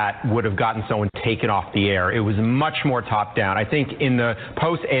like that would have gotten someone taken off the air. It was much more top-down. I think in the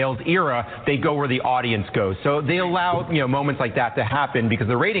post-Ailes era, they go where the audience goes. So they allow moments like that to happen because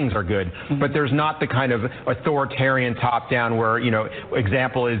the ratings are good, but there's not the kind of authoritarian top-down where,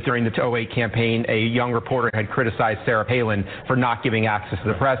 example is during the 2008 campaign, a young reporter had criticized Sarah Palin for not giving access to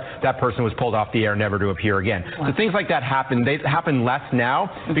the press. That person was pulled off the air, never to appear again. So things like that happen. They happen less now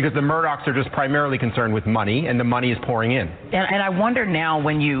because the Murdochs are just primarily concerned with money, and the money is pouring in. And I wonder now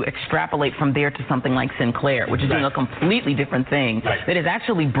when you extrapolate from there to something like Sinclair, which is doing a completely different thing that is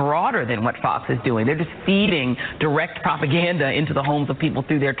actually broader than what Fox is doing. They're just feeding direct propaganda into the homes of people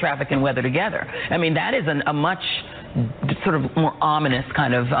through their traffic and weather together. I mean, that is a much sort of more ominous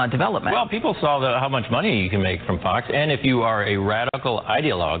kind of development. Well, people saw how much money you can make from Fox, and if you are a radical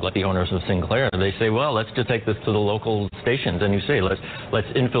ideologue like the owners of Sinclair, they say, well, let's just take this to the local stations, and you say, let's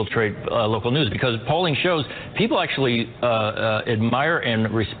infiltrate local news, because polling shows people actually admire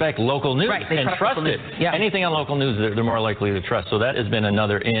and respect local news and trust it. Yeah. Anything on local news, they're more likely to trust. So that has been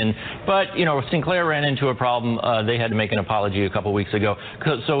another in. But Sinclair ran into a problem. They had to make an apology a couple weeks ago.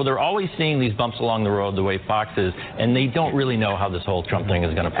 So they're always seeing these bumps along the road the way Fox is. And they don't really know how this whole Trump thing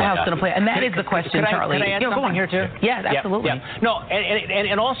is going to play out. How it's going to play, and that is the question, Charlie. Can I add something here too? Yeah, absolutely. Yeah. No,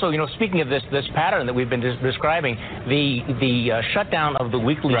 and also, speaking of this pattern that we've been describing, the shutdown of the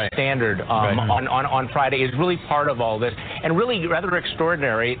Weekly Standard on Friday is really part of all this, and really rather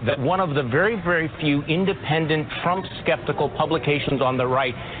extraordinary that one of the very, very few independent Trump-skeptical publications on the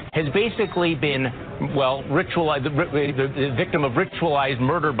right has basically been, ritualized, the victim of ritualized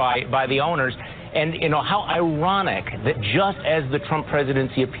murder by the owners. And how ironic that just as the Trump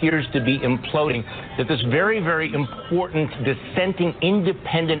presidency appears to be imploding, that this very, very important dissenting,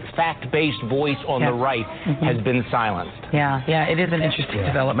 independent, fact-based voice on the right has been silenced. Yeah, it is an interesting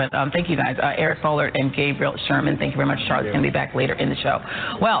development. Thank you, guys. Eric Follert and Gabriel Sherman, thank you very much. Charlotte's going to be back later in the show.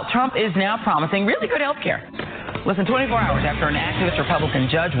 Well, Trump is now promising really good health care. Less than 24 hours after an activist Republican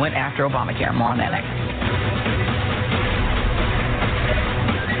judge went after Obamacare. More on that next.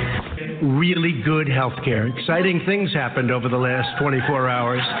 Really good health care. Exciting things happened over the last 24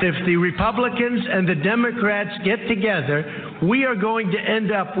 hours. If the Republicans and the Democrats get together, we are going to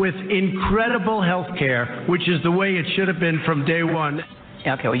end up with incredible health care, which is the way it should have been from day one.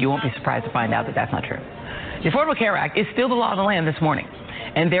 Okay, well, you won't be surprised to find out that that's not true. The Affordable Care Act is still the law of the land this morning,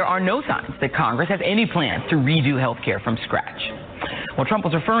 and there are no signs that Congress has any plans to redo health care from scratch. What Trump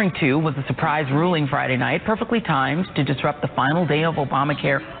was referring to was the surprise ruling Friday night, perfectly timed to disrupt the final day of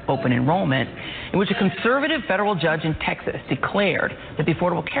Obamacare open enrollment, in which a conservative federal judge in Texas declared that the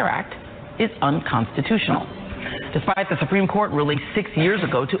Affordable Care Act is unconstitutional, despite the Supreme Court ruling 6 years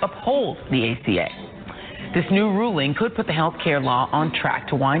ago to uphold the ACA. This new ruling could put the health care law on track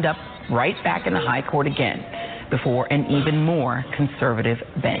to wind up right back in the high court again before an even more conservative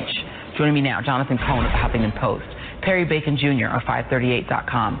bench. Joining me now, Jonathan Cohn of the Huffington Post, Perry Bacon Jr. of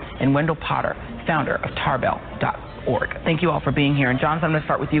 538.com, and Wendell Potter, founder of Tarbell.org. Thank you all for being here. And Jonathan, I'm going to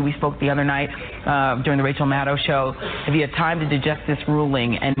start with you. We spoke the other night during the Rachel Maddow show. Have you had time to digest this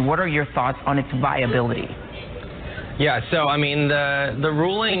ruling, and what are your thoughts on its viability? Yeah, so I mean, the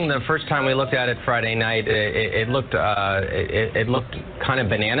ruling, the first time we looked at it Friday night, it looked kind of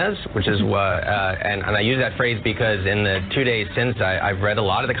bananas, which is what, and I use that phrase because in the 2 days since, I've read a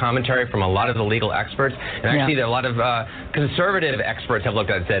lot of the commentary from a lot of the legal experts, and actually a lot of conservative experts have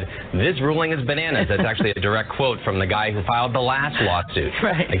looked at it and said, this ruling is bananas. That's actually a direct quote from the guy who filed the last lawsuit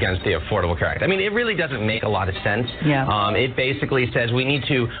against the Affordable Care Act. I mean, it really doesn't make a lot of sense. It basically says we need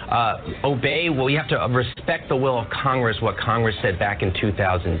to obey, well, we have to respect the will of Congress, what Congress said back in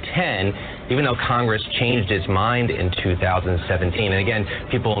 2010, even though Congress changed its mind in 2017. And again,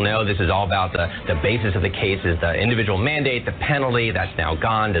 people know this is all about the basis of the case is the individual mandate, the penalty, that's now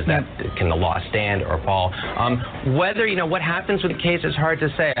gone. Can the law stand or fall? Whether, what happens with the case is hard to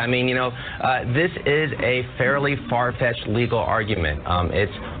say. I mean, this is a fairly far-fetched legal argument.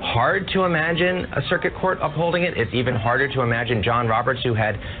 It's hard to imagine a circuit court upholding it. It's even harder to imagine John Roberts, who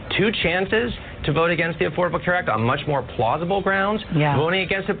had 2 chances to vote against the Affordable Care Act on much more plausible grounds, voting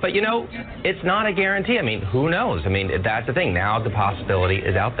against it. But, it's not a guarantee. I mean, who knows? I mean, that's the thing. Now the possibility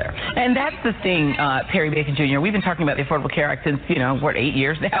is out there. And that's the thing, Perry Bacon Jr. We've been talking about the Affordable Care Act since, 8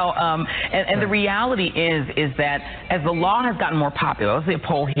 years now. And the reality is that as the law has gotten more popular, let's see a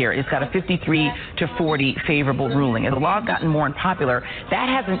poll here, it's got a 53-40 favorable ruling. As the law has gotten more unpopular, that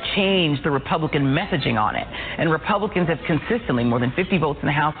hasn't changed the Republican messaging on it. And Republicans have consistently, more than 50 votes in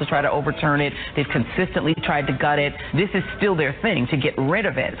the House to try to overturn it. They've consistently tried to gut it. This is still their thing, to get rid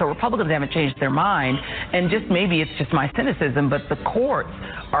of it. So Republicans haven't changed their mind. And maybe it's just my cynicism, but the courts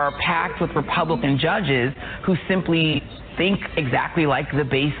are packed with Republican judges who simply think exactly like the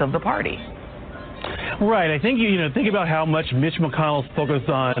base of the party. Right. I think think about how much Mitch McConnell's focused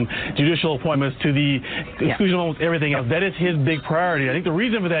on judicial appointments to the exclusion of almost everything else. That is his big priority. I think the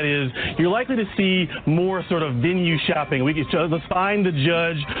reason for that is you're likely to see more sort of venue shopping. Let's find the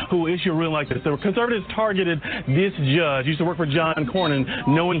judge who will issue a ruling like this. The conservatives targeted this judge. Used to work for John Cornyn,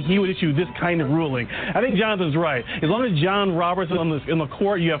 knowing he would issue this kind of ruling. I think Jonathan's right. As long as John Roberts is in the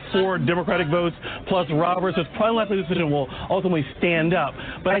court, you have 4 Democratic votes plus Roberts. It's probably likely the decision will ultimately stand up.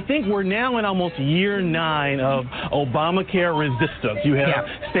 But I think we're now in almost year 9 of Obamacare resistance. You have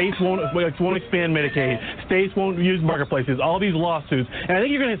states won't expand Medicaid, states won't use marketplaces, all these lawsuits. And I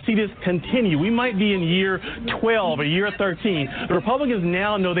think you're going to see this continue. We might be in year 12 or year 13. The Republicans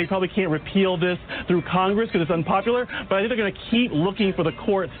now know they probably can't repeal this through Congress because it's unpopular, but I think they're going to keep looking for the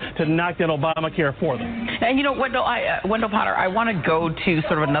courts to knock down Obamacare for them. And Wendell Potter, I want to go to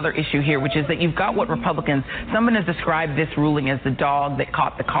sort of another issue here, which is that you've got what Republicans, someone has described this ruling as the dog that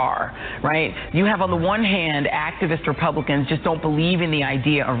caught the car, right? You have on the one hand, activist Republicans just don't believe in the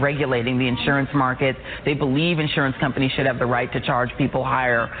idea of regulating the insurance market. They believe insurance companies should have the right to charge people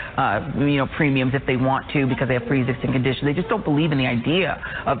higher, premiums if they want to because they have pre-existing conditions. They just don't believe in the idea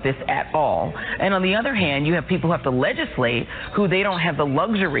of this at all. And on the other hand, you have people who have to legislate who they don't have the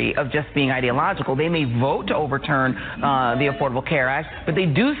luxury of just being ideological. They may vote to overturn the Affordable Care Act, but they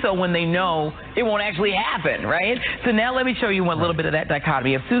do so when they know it won't actually happen, right? So now let me show you a little bit of that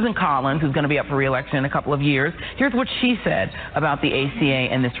dichotomy of Susan Collins, who's going to be up for re-election in a couple of years. Here's what she said about the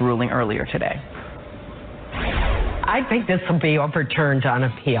ACA and this ruling earlier today. I think this will be overturned on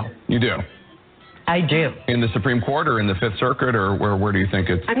appeal. You do? I do. In the Supreme Court or in the Fifth Circuit, or where do you think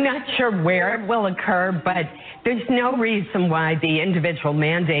it's... I'm not sure where it will occur, but there's no reason why the individual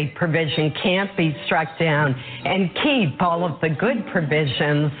mandate provision can't be struck down and keep all of the good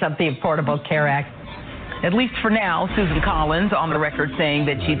provisions of the Affordable Care Act. At least for now, Susan Collins on the record saying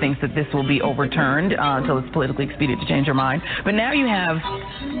that she thinks that this will be overturned until it's politically expedient to change her mind. But now you have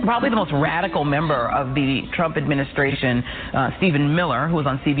probably the most radical member of the Trump administration, Stephen Miller, who was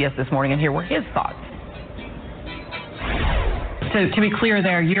on CBS this morning, and here were his thoughts. So to be clear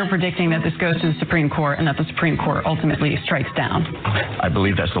there, you're predicting that this goes to the Supreme Court and that the Supreme Court ultimately strikes down. I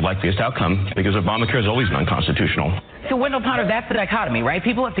believe that's the likeliest outcome because Obamacare has always been unconstitutional. So, Wendell Potter, that's the dichotomy, right?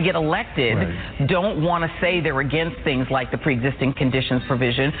 People have to get elected, don't want to say they're against things like the pre-existing conditions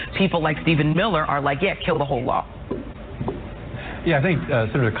provision. People like Stephen Miller are like, kill the whole law. Yeah, I think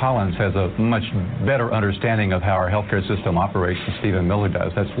Senator Collins has a much better understanding of how our healthcare system operates than Stephen Miller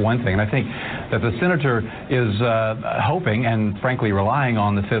does. That's one thing. And I think that the senator is hoping and, frankly, relying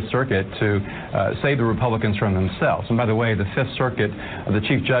on the Fifth Circuit to save the Republicans from themselves. And by the way, the Fifth Circuit, the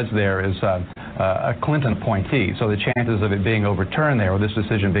chief judge there is a Clinton appointee. So the chances of it being overturned there, or this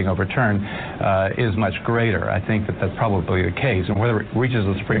decision being overturned, is much greater. I think that that's probably the case. And whether it reaches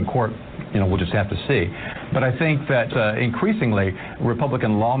the Supreme Court, we'll just have to see. But I think that increasingly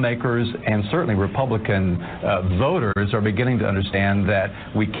Republican lawmakers and certainly Republican voters are beginning to understand that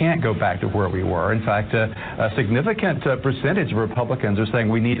we can't go back to where we were. In fact, a significant percentage of Republicans are saying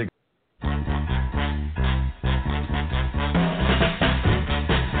we need to.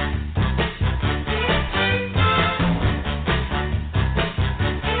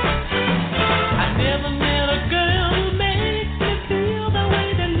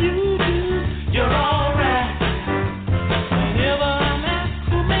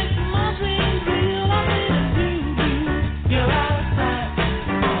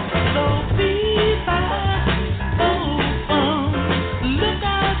 Look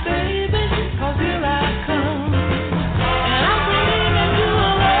out there.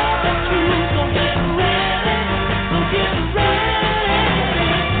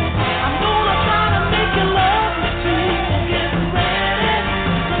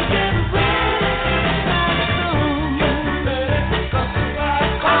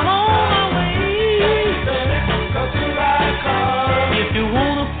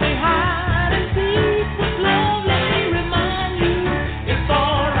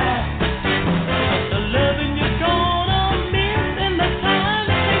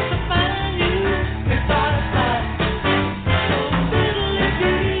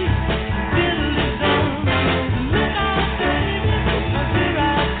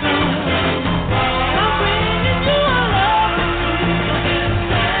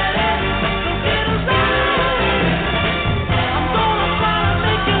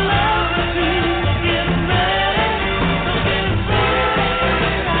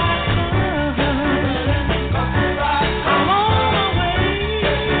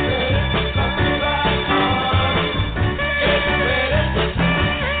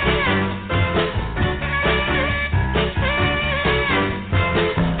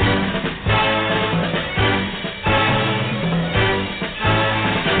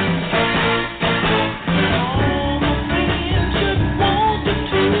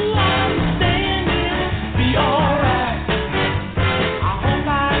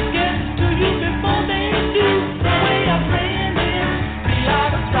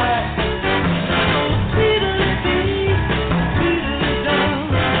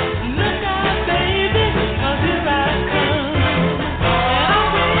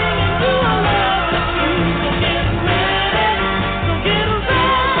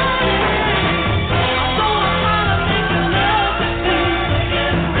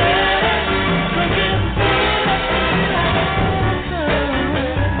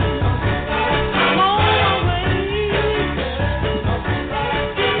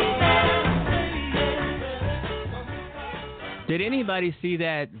 anybody see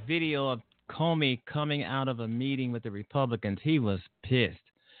that video of Comey coming out of a meeting with the Republicans, he was pissed.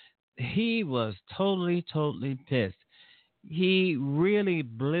 He was totally pissed. He really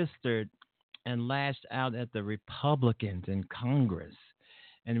blistered and lashed out at the Republicans in Congress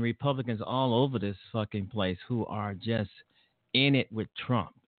and Republicans all over this fucking place who are just in it with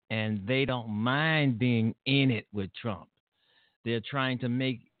Trump. And they don't mind being in it with Trump. They're trying to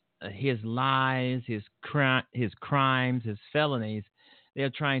make his lies, his crimes, his felonies, they're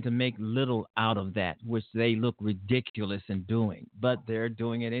trying to make little out of that, which they look ridiculous in doing, but they're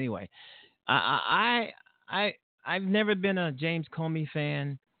doing it anyway. I've never been a James Comey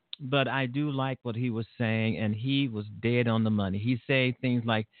fan, but I do like what he was saying, and he was dead on the money. He said things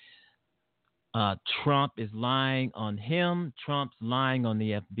like Trump is lying on him, Trump's lying on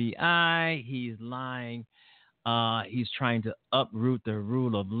the FBI, he's lying, he's trying to uproot the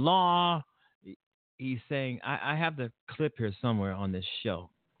rule of law. He's saying, I have the clip here somewhere on this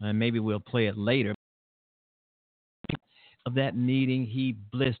show, and maybe we'll play it later. Of that meeting, he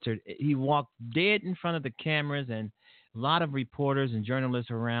blistered. He walked dead in front of the cameras and a lot of reporters and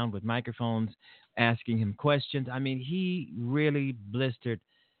journalists around with microphones asking him questions. I mean, he really blistered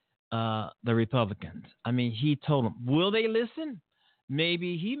the Republicans. I mean, he told them, will they listen?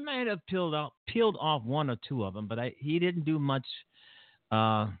 Maybe he might have peeled off one or two of them, but he didn't do much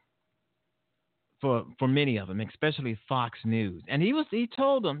for many of them, especially Fox News. And he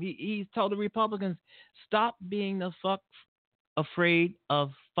told them, he told the Republicans, stop being the fuck afraid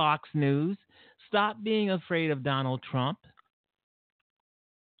of Fox News, stop being afraid of Donald Trump,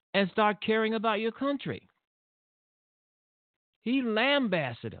 and start caring about your country. He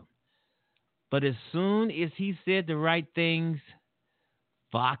lambasted him. But as soon as he said the right things,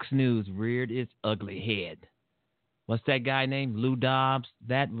 Fox News reared its ugly head. What's that guy named? Lou Dobbs,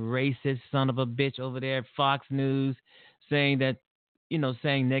 that racist son of a bitch over there at Fox News, saying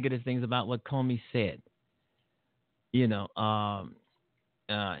negative things about what Comey said. That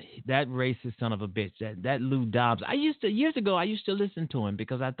racist son of a bitch, that Lou Dobbs. Years ago, I used to listen to him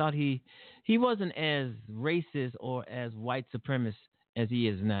because I thought he wasn't as racist or as white supremacist as he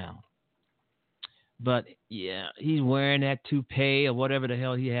is now. But yeah, he's wearing that toupee or whatever the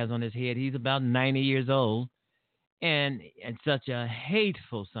hell he has on his head. He's about 90 years old. And such a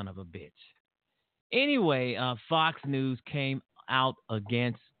hateful son of a bitch. Anyway, Fox News came out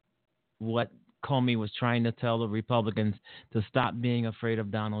against what Comey was trying to tell the Republicans to stop being afraid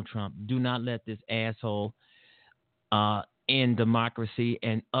of Donald Trump. Do not let this asshole end democracy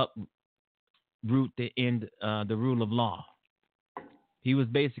and uproot the rule of law. He was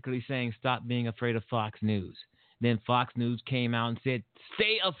basically saying stop being afraid of Fox News. Then Fox News came out and said,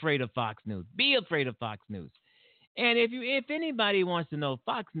 stay afraid of Fox News. Be afraid of Fox News. And if anybody wants to know,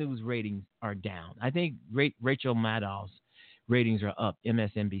 Fox News ratings are down. I think Rachel Maddow's ratings are up,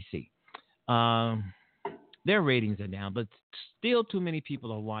 MSNBC. Their ratings are down, but still too many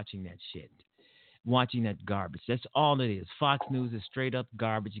people are watching that shit, watching that garbage. That's all it is. Fox News is straight up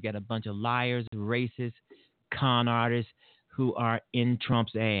garbage. You got a bunch of liars, racists, con artists who are in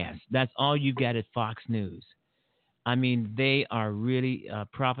Trump's ass. That's all you got at Fox News. I mean, they are really a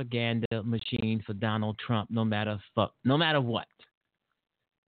propaganda machine for Donald Trump, no matter what.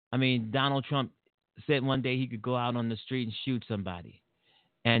 I mean, Donald Trump said one day he could go out on the street and shoot somebody,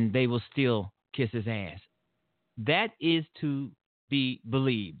 and they will still kiss his ass. That is to be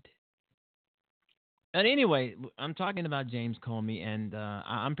believed. And anyway, I'm talking about James Comey, and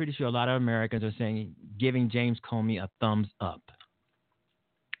I'm pretty sure a lot of Americans are giving James Comey a thumbs up.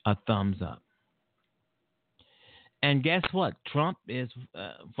 A thumbs up. And guess what? Trump is,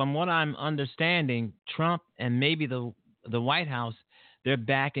 from what I'm understanding, Trump and maybe the White House, they're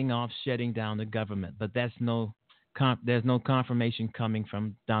backing off shutting down the government. But there's no confirmation coming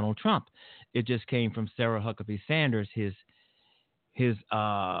from Donald Trump. It just came from Sarah Huckabee Sanders, his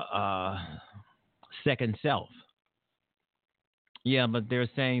second self. Yeah, but they're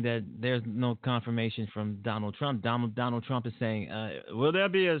saying that there's no confirmation from Donald Trump. Donald Trump is saying, will there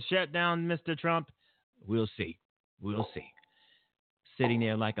be a shutdown, Mr. Trump? We'll see. We'll see. Sitting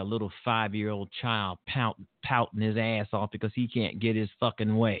there like a little 5-year-old child pouting his ass off because he can't get his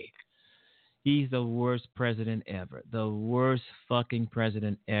fucking way. He's the worst president ever. The worst fucking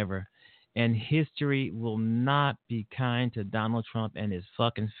president ever. And history will not be kind to Donald Trump and his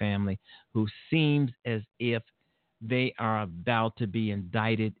fucking family, who seems as if they are about to be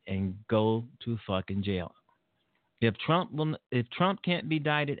indicted and go to fucking jail. If Trump can't be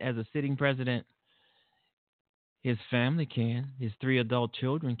indicted as a sitting president, his family can. His 3 adult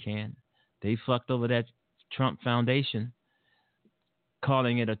children can. They fucked over that Trump Foundation,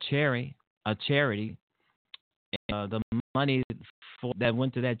 calling it a charity. The money that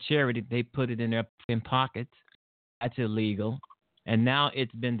went to that charity, they put it in their pockets. That's illegal. And now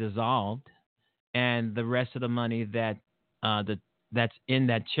it's been dissolved. And the rest of the money that that's in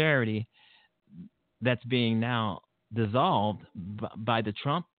that charity that's being now dissolved by the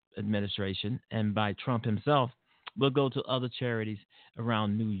Trump administration and by Trump himself will go to other charities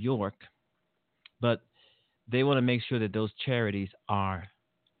around New York. But they want to make sure that those charities are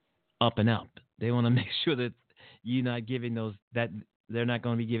up and up. They want to make sure that you're not giving that they're not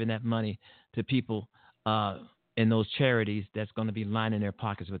going to be giving that money to people in those charities that's going to be lining their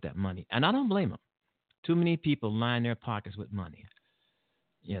pockets with that money. And I don't blame them. Too many people line their pockets with money.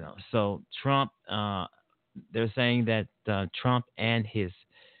 So Trump, they're saying that Trump and his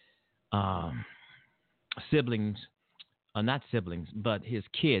siblings, not siblings, but his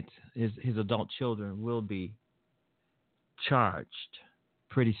kids, his adult children will be charged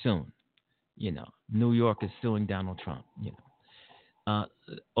pretty soon. New York is suing Donald Trump,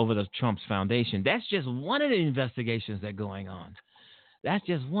 over the Trump's Foundation. That's just one of the investigations that are going on. That's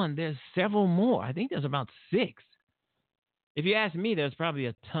just one. There's several more. I think there's about 6. If you ask me, there's probably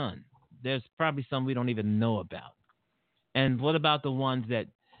a ton. There's probably some we don't even know about. And what about the ones that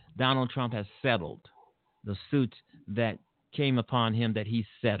Donald Trump has settled? The suits that came upon him that he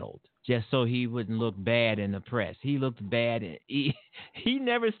settled just so he wouldn't look bad in the press. He looked bad. He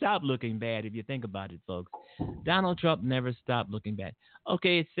never stopped looking bad, if you think about it, folks. Donald Trump never stopped looking bad.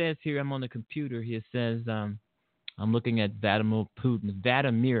 Okay, it says here, I'm on the computer here, it says, I'm looking at Vladimir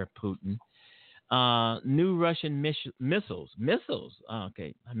Putin. New Russian missiles.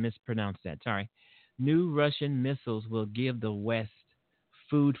 Okay, I mispronounced that. Sorry. New Russian missiles will give the West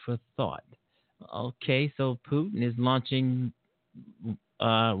food for thought. Okay, so Putin is launching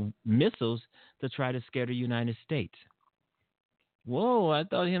missiles to try to scare the United States. Whoa, I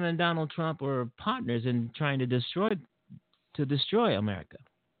thought him and Donald Trump were partners in trying to destroy America.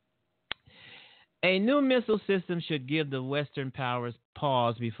 A new missile system should give the Western powers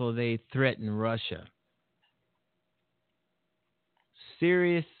pause before they threaten Russia.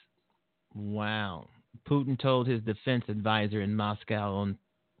 Serious? Wow. Putin told his defense advisor in Moscow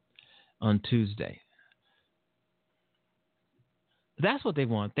on Tuesday. That's what they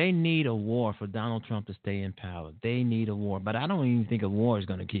want. They need a war for Donald Trump to stay in power. They need a war. But I don't even think a war is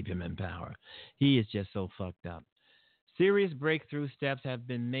going to keep him in power. He is just so fucked up. Serious breakthrough steps have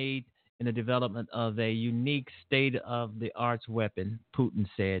been made in the development of a unique state-of-the-art weapon, Putin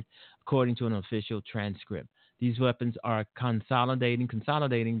said, according to an official transcript. These weapons are consolidating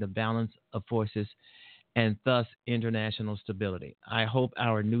the balance of forces and thus international stability. I hope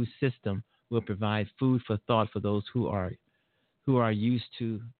our new system will provide food for thought for those who are used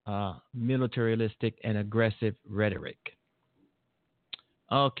to militaristic and aggressive rhetoric.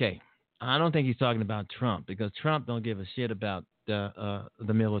 Okay, I don't think he's talking about Trump because Trump don't give a shit about the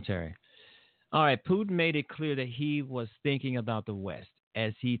military. All right, Putin made it clear that he was thinking about the West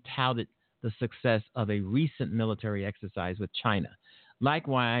as he touted the success of a recent military exercise with China.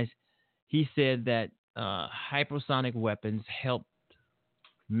 Likewise, he said that hypersonic weapons helped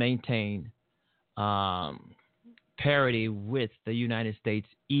maintain parity with the United States,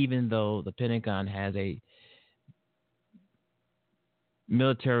 even though the Pentagon has a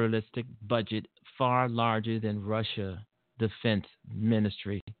militaristic budget far larger than Russia Defense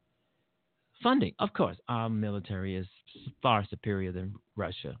Ministry funding. Of course, our military is far superior than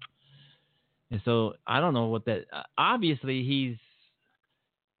Russia. And so I don't know what that. Obviously,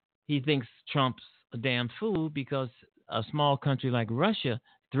 he thinks Trump's a damn fool because a small country like Russia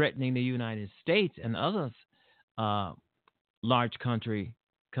threatening the United States and other large countries,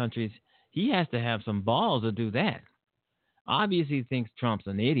 he has to have some balls to do that. Obviously, he thinks Trump's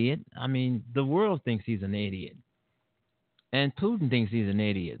an idiot. I mean, the world thinks he's an idiot. And Putin thinks he's an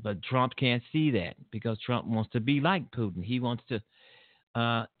idiot, but Trump can't see that because Trump wants to be like Putin. He wants to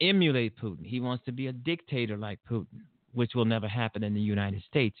emulate Putin. He wants to be a dictator like Putin, which will never happen in the United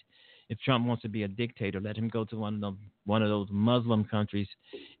States. If Trump wants to be a dictator, let him go to one of those Muslim countries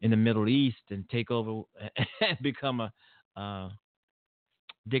in the Middle East and take over and become a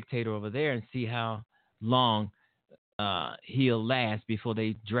dictator over there and see how long he'll last before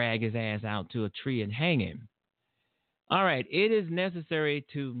they drag his ass out to a tree and hang him. All right, it is necessary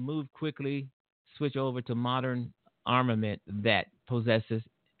to move quickly, switch over to modern armament that possesses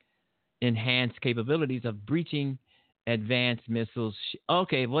enhanced capabilities of breaching advanced missiles.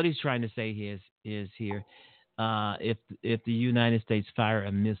 Okay, what he's trying to say is here, if the United States fire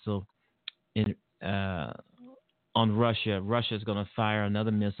a missile on Russia, Russia's going to fire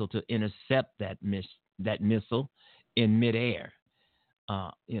another missile to intercept that missile in midair.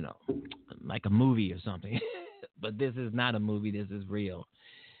 Like a movie or something. But this is not a movie. This is real.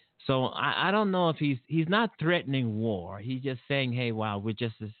 So I don't know if he's not threatening war. He's just saying, hey, wow, we're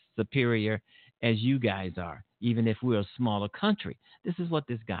just as superior as you guys are, even if we're a smaller country. This is what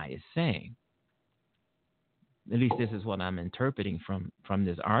this guy is saying. At least this is what I'm interpreting from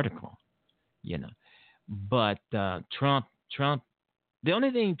this article, you know. But Trump, the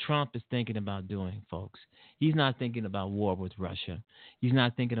only thing Trump is thinking about doing, folks, he's not thinking about war with Russia. He's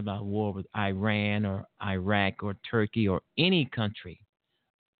not thinking about war with Iran or Iraq or Turkey or any country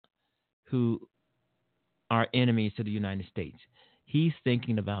who are enemies to the United States. He's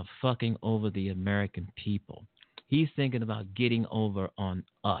thinking about fucking over the American people. He's thinking about getting over on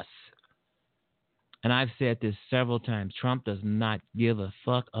us. And I've said this several times. Trump does not give a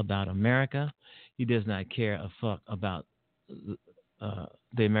fuck about America. He does not care a fuck about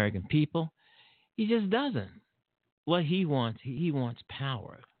the American people. He just doesn't. What he wants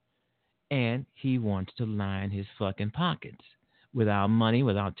power. And he wants to line his fucking pockets without money,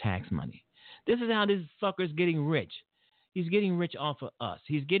 without tax money. This is how this fucker's getting rich. He's getting rich off of us.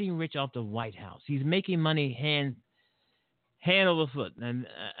 He's getting rich off the White House. He's making money hand over foot. And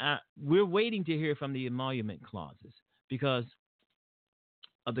we're waiting to hear from the emolument clauses because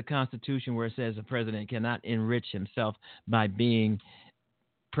of the Constitution where it says the president cannot enrich himself by being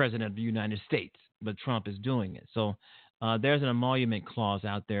president of the United States. But Trump is doing it. So there's an emolument clause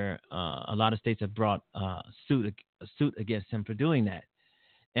out there. A lot of states have brought a suit against him for doing that.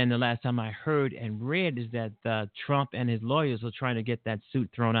 And the last time I heard and read is that Trump and his lawyers are trying to get that suit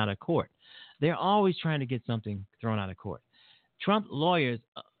thrown out of court. They're always trying to get something thrown out of court. Trump lawyers,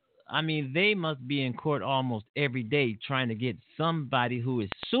 they must be in court almost every day trying to get somebody who is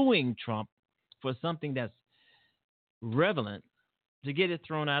suing Trump for something that's relevant to get it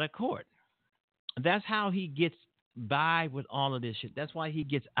thrown out of court. That's how he gets by with all of this shit. That's why he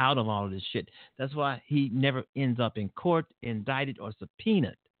gets out of all of this shit. That's why he never ends up in court, indicted, or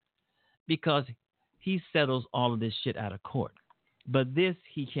subpoenaed, because he settles all of this shit out of court. But this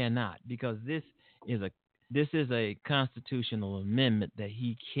he cannot, because this is a constitutional amendment that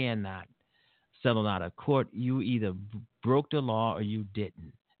he cannot settle out of court. You either broke the law or you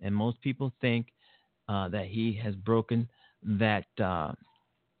didn't. And most people think that he has broken that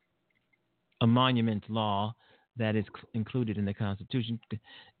emolument law that is included in the Constitution.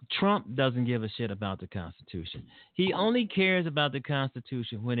 Trump doesn't give a shit about the Constitution. He only cares about the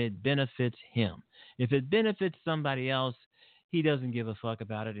Constitution when it benefits him. If it benefits somebody else, he doesn't give a fuck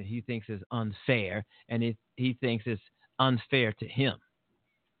about it, and he thinks it's unfair, and he thinks it's unfair to him.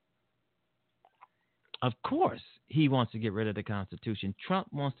 Of course, he wants to get rid of the Constitution. Trump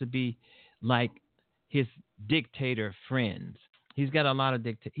wants to be like his dictator friends. He's got a lot of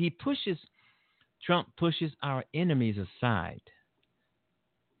Trump pushes our enemies aside.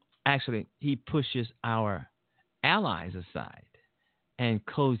 Actually, he pushes our allies aside and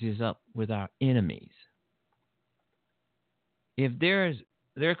cozies up with our enemies. If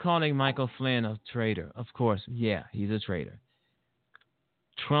they're calling Michael Flynn a traitor, of course, yeah, he's a traitor.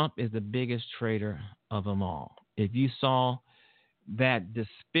 Trump is the biggest traitor of them all. If you saw that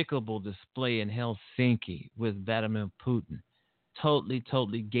despicable display in Helsinki with Vladimir Putin,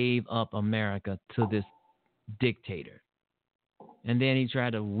 totally gave up America to this dictator. And then he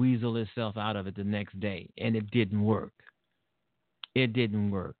tried to weasel himself out of it the next day, and it didn't work. It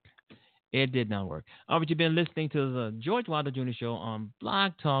didn't work. It did not work. All right, you've been listening to the George Wilder Jr. Show on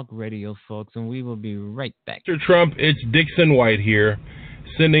Blog Talk Radio, folks, and we will be right back. Mr. Trump, it's Dixon White here,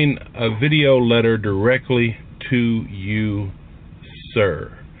 sending a video letter directly to you,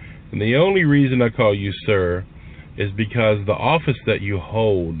 sir. And the only reason I call you sir is because the office that you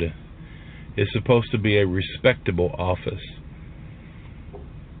hold is supposed to be a respectable office.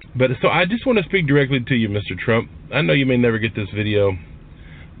 But so I just want to speak directly to you, Mr. Trump. I know you may never get this video.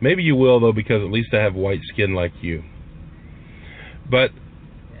 Maybe you will, though, because at least I have white skin like you. But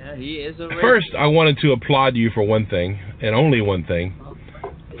yeah, he is a first, I wanted to applaud you for one thing, and only one thing.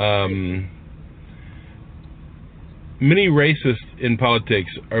 Many racists in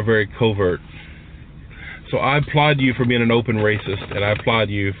politics are very covert. So I applaud you for being an open racist, and I applaud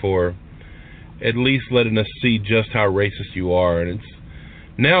you for at least letting us see just how racist you are. And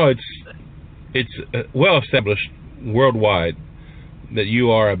it's well established worldwide that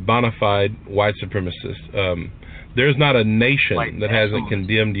you are a bona fide white supremacist. There's not a nation that hasn't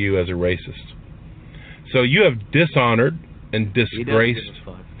condemned you as a racist. So you have dishonored and disgraced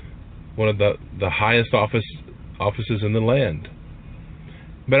one of the highest offices in the land.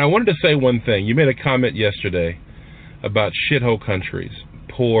 But I wanted to say one thing. You made a comment yesterday about shithole countries,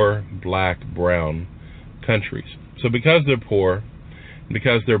 poor, black, brown countries. So because they're poor,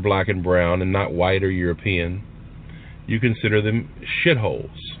 because they're black and brown and not white or European, you consider them shitholes.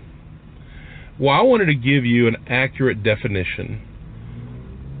 Well, I wanted to give you an accurate definition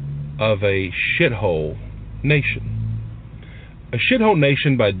of a shithole nation. A shithole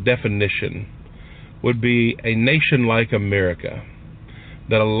nation, by definition, would be a nation like America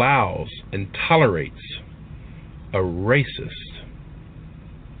that allows and tolerates a racist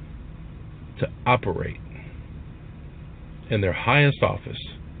to operate in their highest office,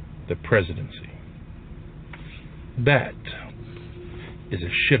 the presidency. That is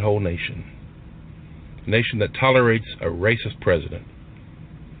a shithole nation. A nation that tolerates a racist president.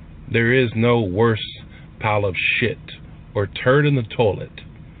 There is no worse pile of shit or turd in the toilet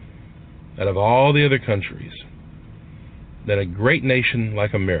out of all the other countries than a great nation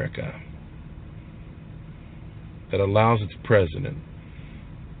like America that allows its president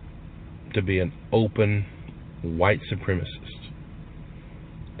to be an open white supremacist,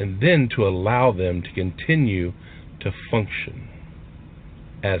 and then to allow them to continue to function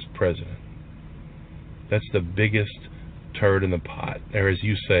as president. That's the biggest turd in the pot, or as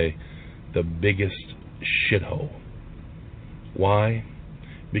you say, the biggest shithole. Why?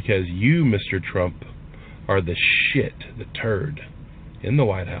 Because you, Mr. Trump, are the shit, the turd in the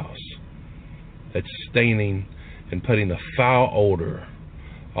White House that's staining and putting the foul odor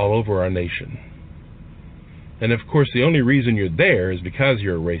all over our nation. And of course, the only reason you're there is because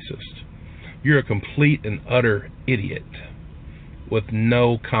you're a racist. You're a complete and utter idiot with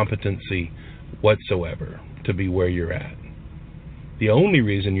no competency whatsoever to be where you're at. The only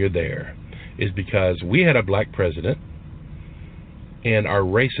reason you're there is because we had a black president, and our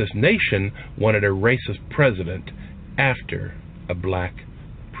racist nation wanted a racist president after a black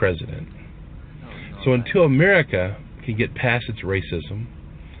president. So until America can get past its racism,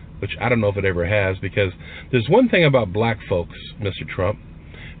 which I don't know if it ever has, because there's one thing about black folks, Mr. Trump.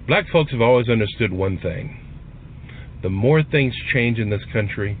 Black folks have always understood one thing. The more things change in this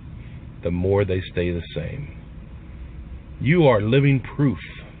country, the more they stay the same. You are living proof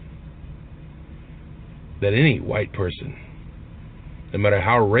that any white person, no matter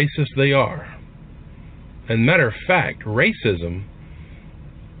how racist they are, and matter of fact, racism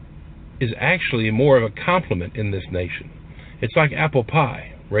is actually more of a compliment in this nation. It's like apple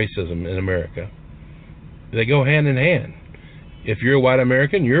pie, racism in America. They go hand in hand. If you're a white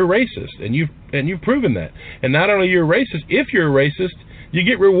American, you're a racist, and you've proven that. And not only you're a racist, if you're a racist, you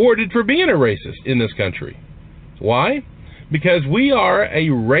get rewarded for being a racist in this country. Why? Because we are a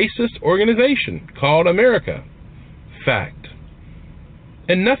racist organization called America. Fact.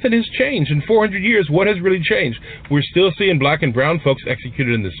 And nothing has changed. In 400 years, what has really changed? We're still seeing black and brown folks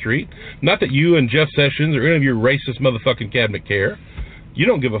executed in the street. Not that you and Jeff Sessions or any of your racist motherfucking cabinet care. You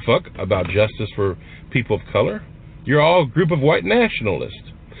don't give a fuck about justice for people of color. You're all a group of white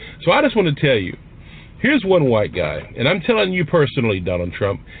nationalists. So I just want to tell you, here's one white guy, and I'm telling you personally, Donald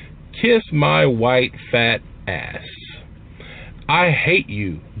Trump, kiss my white fat ass. I hate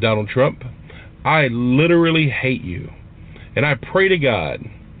you, Donald Trump. I literally hate you. And I pray to God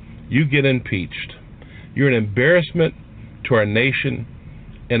you get impeached. You're an embarrassment to our nation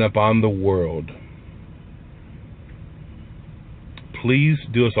and upon the world. Please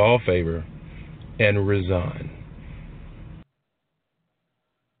do us all a favor and resign.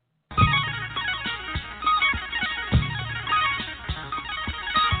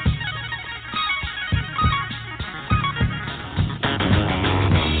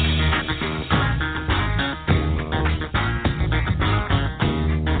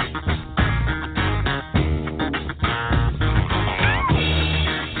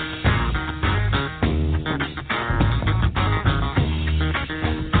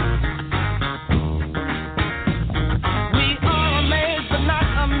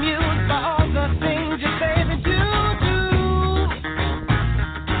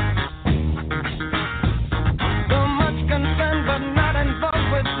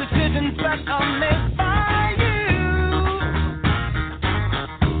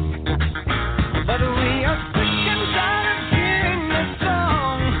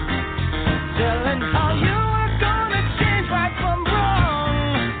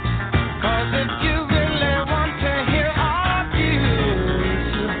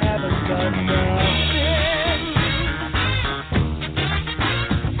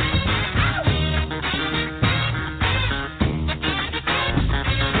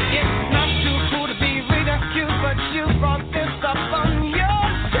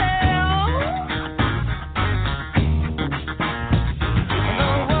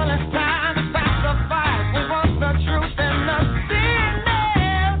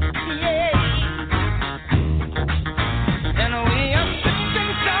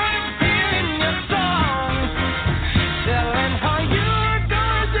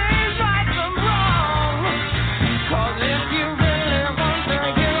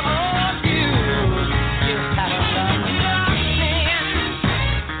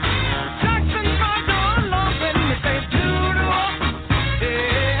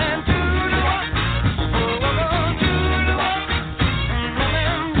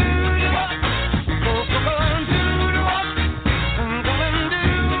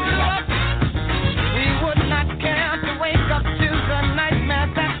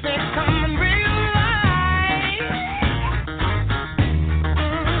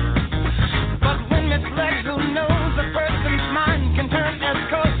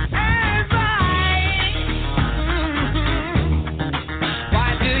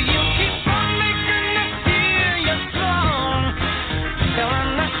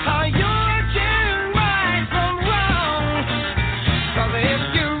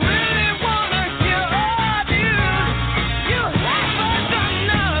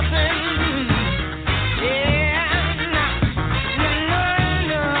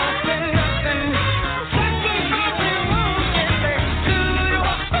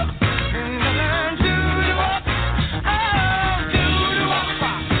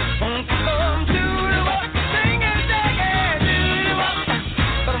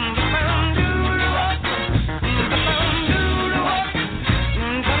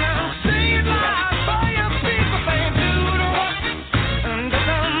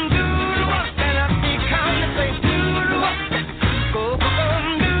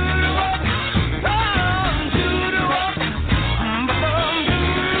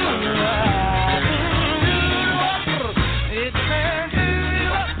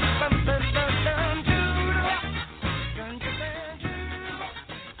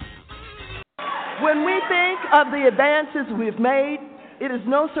 of the advances we've made, it is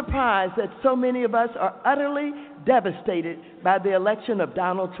no surprise that so many of us are utterly devastated by the election of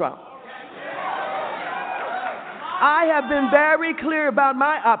Donald Trump. I have been very clear about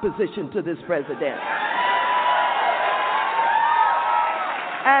my opposition to this president.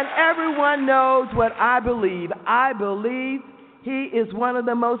 And everyone knows what I believe. I believe he is one of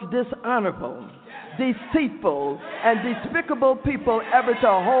the most dishonorable, deceitful, and despicable people ever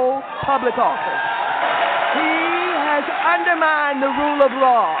to hold public office. He has undermined the rule of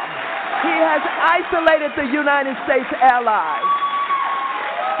law. He has isolated the United States allies.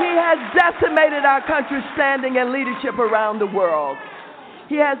 He has decimated our country's standing and leadership around the world.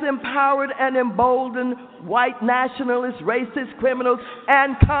 He has empowered and emboldened white nationalists, racist criminals,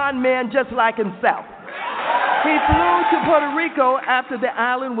 and con men just like himself. He flew to Puerto Rico after the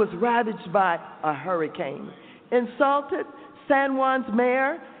island was ravaged by a hurricane, insulted San Juan's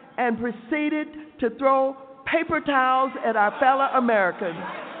mayor, and proceeded to throw paper towels at our fellow Americans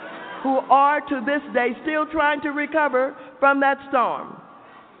who are to this day still trying to recover from that storm.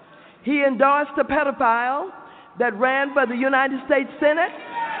 He endorsed a pedophile that ran for the United States Senate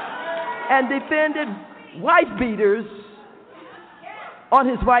and defended wife beaters on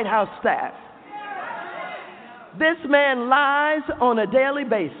his White House staff. This man lies on a daily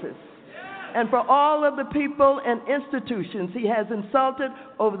basis. And for all of the people and institutions he has insulted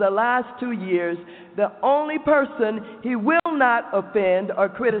over the last 2 years, the only person he will not offend or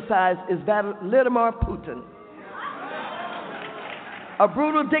criticize is Vladimir Putin, a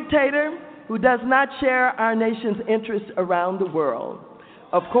brutal dictator who does not share our nation's interests around the world.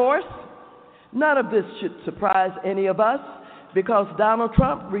 Of course, none of this should surprise any of us because Donald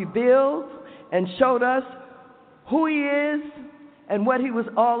Trump revealed and showed us who he is and what he was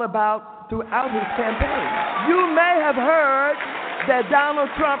all about throughout his campaign. You may have heard that Donald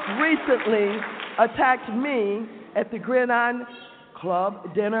Trump recently attacked me at the Gridiron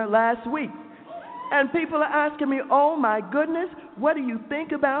Club dinner last week. And people are asking me, oh my goodness, what do you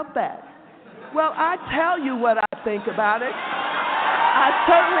think about that? Well, I tell you what I think about it. I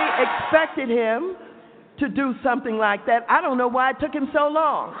certainly expected him to do something like that. I don't know why it took him so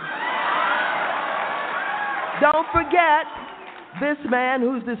long. Don't forget, this man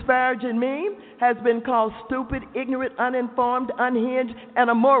who's disparaging me has been called stupid, ignorant, uninformed, unhinged, and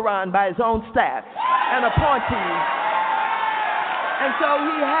a moron by his own staff and appointees. And so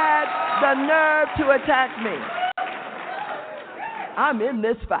he had the nerve to attack me. I'm in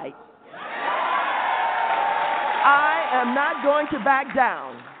this fight. I am not going to back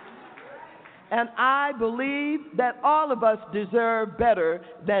down. And I believe that all of us deserve better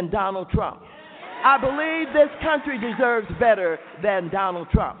than Donald Trump. I believe this country deserves better than Donald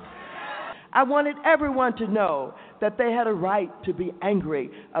Trump. I wanted everyone to know that they had a right to be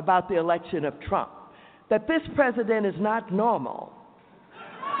angry about the election of Trump, that this president is not normal,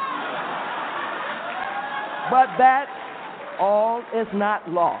 but that all is not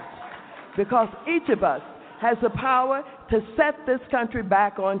lost, because each of us has the power to set this country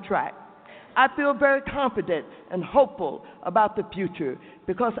back on track. I feel very confident and hopeful about the future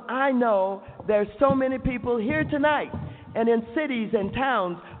because I know there's so many people here tonight and in cities and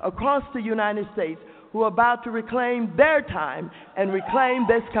towns across the United States who are about to reclaim their time and reclaim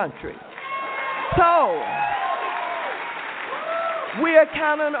this country. So, we are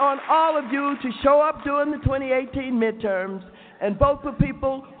counting on all of you to show up during the 2018 midterms and vote for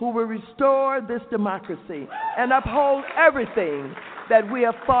people who will restore this democracy and uphold everything that we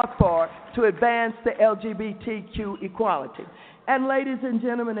have fought for to advance the LGBTQ equality. And ladies and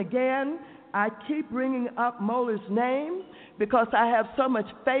gentlemen, again, I keep bringing up Mueller's name because I have so much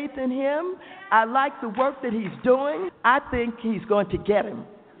faith in him. I like the work that he's doing. I think he's going to get him.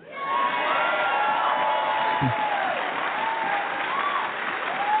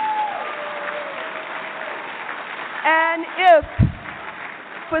 And if,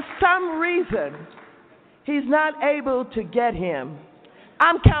 for some reason, he's not able to get him,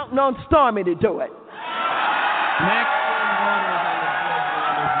 I'm counting on Stormy to do it.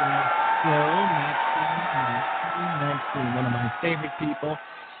 Maxine, one of my favorite people.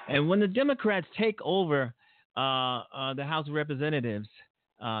 And when the Democrats take over the House of Representatives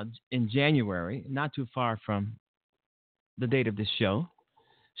in January, not too far from the date of this show,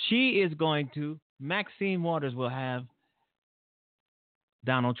 Maxine Waters will have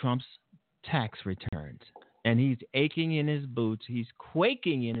Donald Trump's tax returns. And he's aching in his boots. He's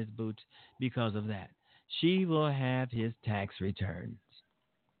quaking in his boots because of that. She will have his tax returns.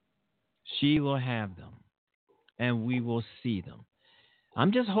 She will have them. And we will see them.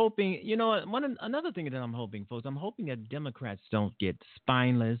 I'm just hoping, another thing that I'm hoping, folks, I'm hoping that Democrats don't get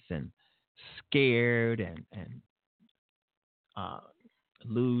spineless and scared and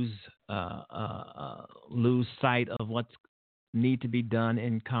lose sight of what's need to be done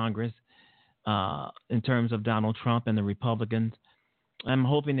in Congress in terms of Donald Trump and the Republicans. I'm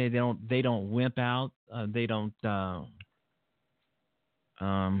hoping they don't wimp out. They don't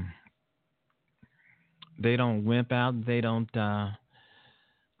wimp out. They don't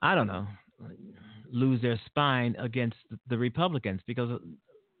I don't know, lose their spine against the Republicans, because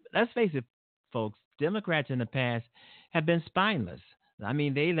let's face it, folks, Democrats in the past have been spineless. I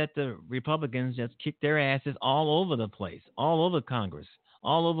mean, they let the Republicans just kick their asses all over the place, all over Congress,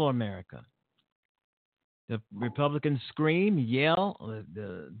 all over America. The Republicans scream, yell.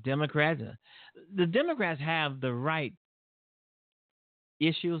 The Democrats have the right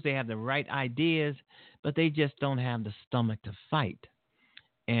issues. They have the right ideas, but they just don't have the stomach to fight.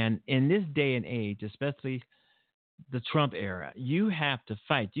 And in this day and age, especially the Trump era, you have to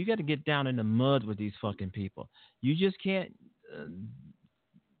fight. You got to get down in the mud with these fucking people. You just can't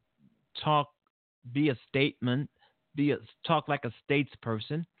talk like a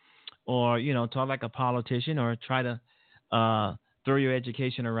statesperson, or talk like a politician, or try to throw your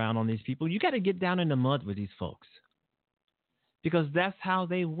education around on these people. You got to get down in the mud with these folks, because that's how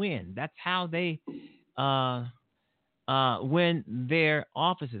they win. That's how they win their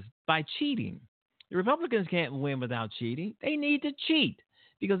offices, by cheating. The Republicans can't win without cheating. They need to cheat,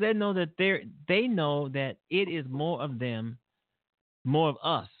 because they know that it is more of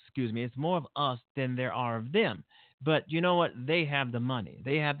us. It's more of us than there are of them. But you know what? They have the money.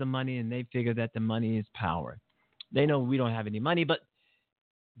 They have the money, and they figure that the money is power. They know we don't have any money, but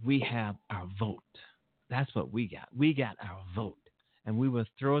we have our vote. That's what we got. We got our vote, and we will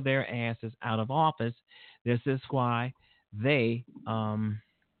throw their asses out of office. This is why they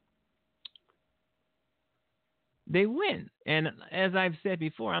win. And as I've said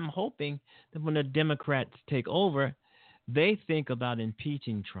before, I'm hoping that when the Democrats take over, they think about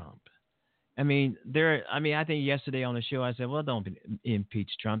impeaching Trump. I think yesterday on the show I said, well, don't impeach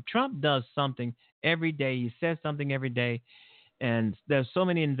Trump. Trump does something every day. He says something every day. And there's so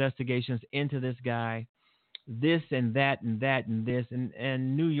many investigations into this guy, this and that and that and this.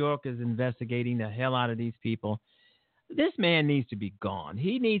 And New York is investigating the hell out of these people. This man needs to be gone.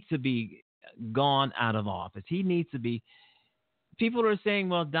 He needs to be gone out of office. He needs to be. People are saying,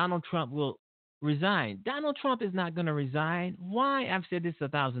 well, Donald Trump will resign. Donald Trump is not going to resign. Why? I've said this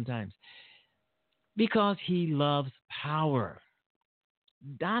 1,000 times. Because he loves power.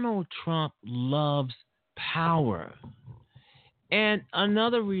 Donald Trump loves power. And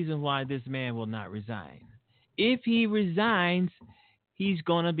another reason why this man will not resign. If he resigns, he's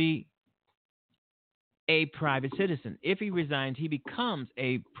going to be a private citizen. If he resigns, he becomes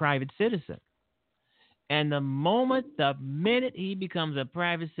a private citizen. And the minute he becomes a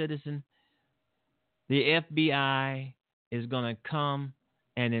private citizen, the FBI is going to come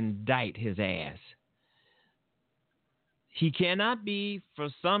and indict his ass. He cannot be, for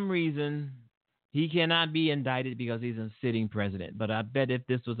some reason, he cannot be indicted because he's a sitting president. But I bet if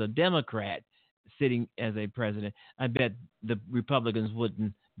this was a Democrat sitting as a president, I bet the Republicans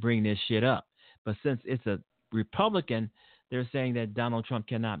wouldn't bring this shit up. But since it's a Republican, they're saying that Donald Trump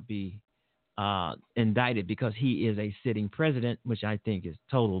cannot be indicted because he is a sitting president, which I think is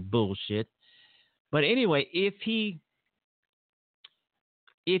total bullshit. But anyway, if he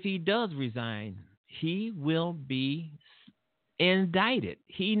does resign, he will be indicted.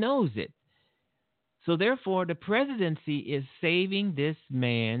 He knows it. So therefore, the presidency is saving this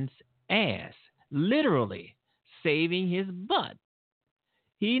man's ass, literally saving his butt.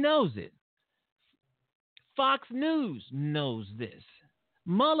 He knows it. Fox News knows this.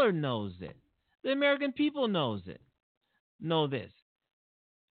 Mueller knows it. The American people know this.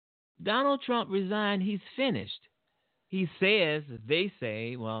 Donald Trump resigned. He's finished. They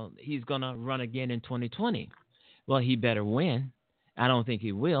say, well, he's going to run again in 2020. Well, he better win. I don't think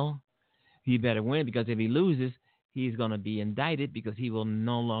he will. He better win, because if he loses, he's going to be indicted, because he will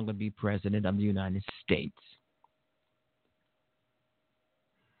no longer be president of the United States.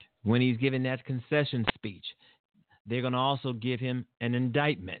 When he's giving that concession speech, they're going to also give him an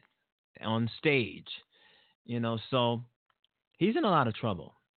indictment on stage. So he's in a lot of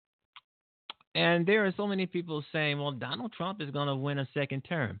trouble. And there are so many people saying, well, Donald Trump is going to win a second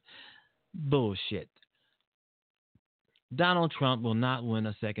term. Bullshit. Donald Trump will not win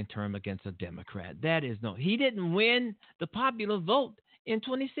a second term against a Democrat. He didn't win the popular vote in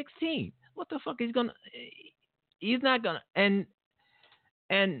 2016. What the fuck he's not going to,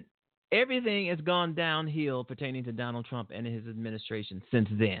 and everything has gone downhill pertaining to Donald Trump and his administration since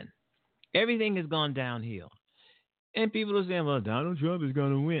then. Everything has gone downhill. And people are saying, well, Donald Trump is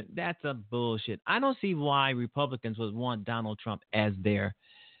going to win. That's a bullshit. I don't see why Republicans would want Donald Trump as their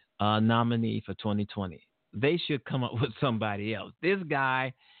nominee for 2020. They should come up with somebody else. This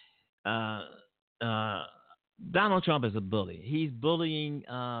guy, Donald Trump is a bully. He's bullying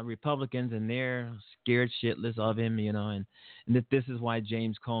Republicans, and they're scared shitless of him, you know. And this is why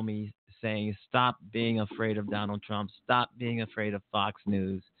James Comey is saying, stop being afraid of Donald Trump. Stop being afraid of Fox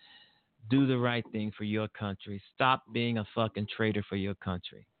News. Do the right thing for your country. Stop being a fucking traitor for your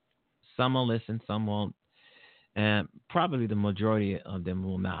country. Some will listen, some won't. And probably the majority of them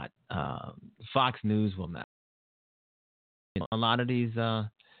will not. Fox News will not. You know, a lot of these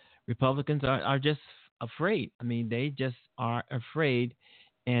Republicans are just afraid. I mean, they just are afraid,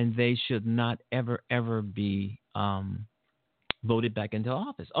 and they should not ever be voted back into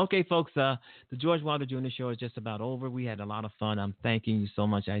office. Okay, folks, the George Wilder Jr. Show is just about over. We had a lot of fun. I'm thanking you so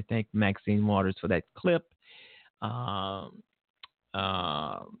much. I thank Maxine Waters for that clip.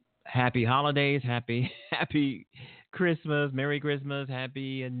 Happy holidays, happy Christmas, Merry Christmas,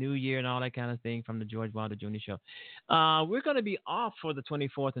 Happy New Year, and all that kind of thing from the George Wilder Jr. Show. We're going to be off for the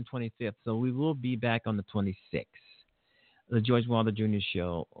 24th and 25th, so we will be back on the 26th. The George Wilder Jr.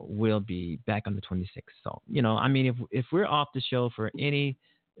 Show will be back on the 26th. So, you know, I mean, if we're off the show for any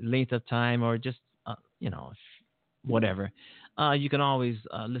length of time or just, you know, whatever, you can always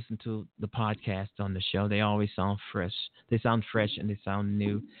listen to the podcast on the show. They always sound fresh. They sound fresh and they sound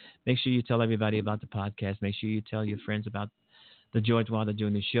new. Make sure you tell everybody about the podcast. Make sure you tell your friends about the George Wilder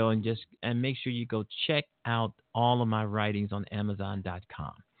Jr. Show, and make sure you go check out all of my writings on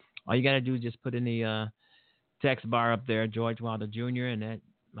Amazon.com. All you got to do is just put in the text bar up there, George Wilder Jr., and that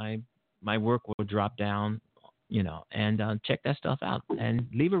my work will drop down, you know, and check that stuff out and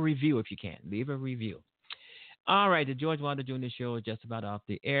leave a review if you can. Leave a review. All right, the George Wilder Jr. Show is just about off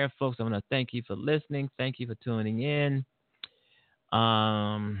the air, folks. I want to thank you for listening. Thank you for tuning in.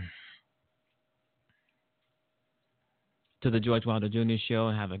 To the George Wilder Jr.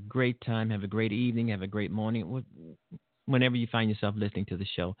 Show. Have a great time. Have a great evening. Have a great morning. Whenever you find yourself listening to the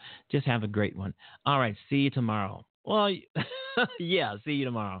show, just have a great one. All right, see you tomorrow. Well, yeah, see you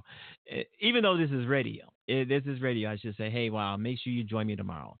tomorrow. Even though this is radio, I should say, hey, wow, make sure you join me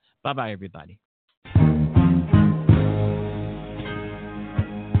tomorrow. Bye-bye, everybody.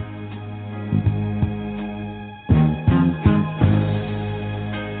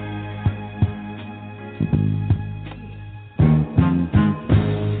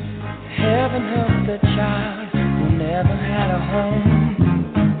 Heaven help the child who never had a home.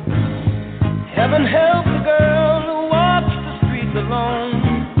 Heaven help the girl who walks the streets alone.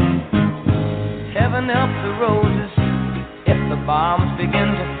 Heaven help the roses if the bombs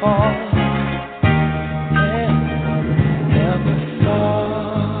begin to fall. Heaven help us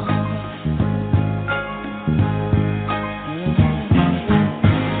all.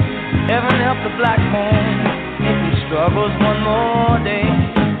 Heaven help the black man if he struggles one more day.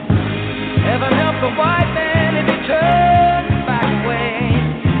 Heaven help the white man if he turns back away.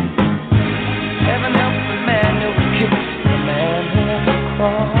 Heaven help the man who kicks the man who never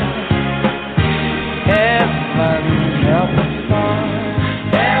crawls. Heaven help us all.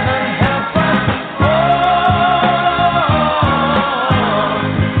 Heaven help us all.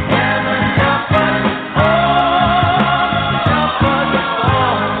 Heaven help us all. Help us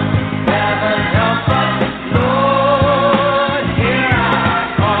all. Heaven help us, Lord, hear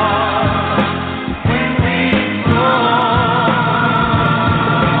our call.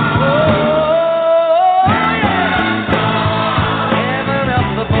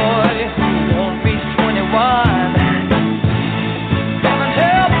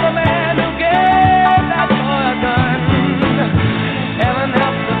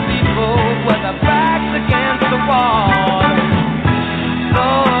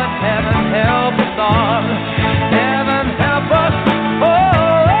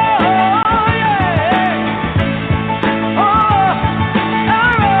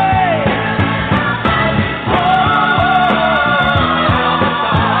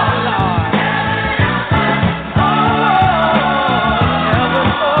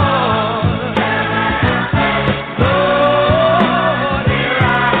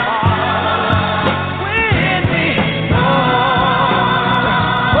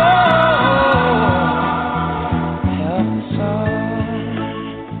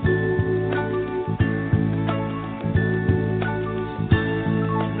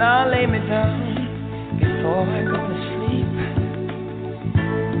 Now lay me down before I go to sleep.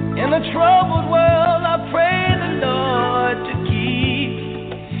 In a troubled world, I pray the Lord to keep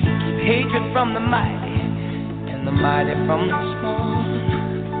hatred from the mighty and the mighty from the small.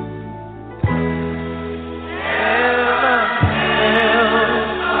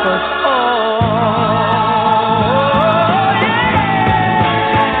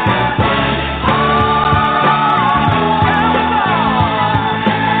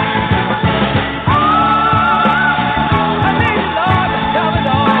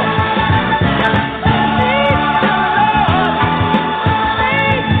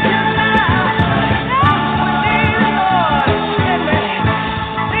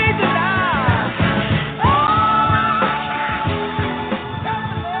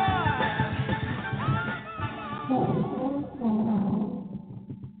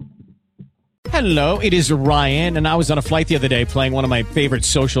 Hello, it is Ryan, and I was on a flight the other day playing one of my favorite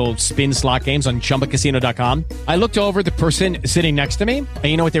social spin slot games on ChumbaCasino.com. I looked over at the person sitting next to me, and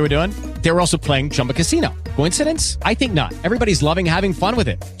you know what they were doing? They were also playing Chumba Casino. Coincidence? I think not. Everybody's loving having fun with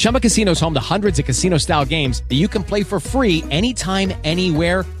it. Chumba Casino is home to hundreds of casino-style games that you can play for free anytime,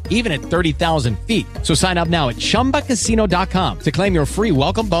 anywhere, even at 30,000 feet. So sign up now at ChumbaCasino.com to claim your free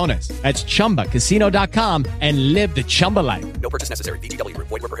welcome bonus. That's ChumbaCasino.com and live the Chumba life. No purchase necessary. VGW.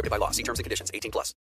 Void where prohibited by law. See terms and conditions. 18+.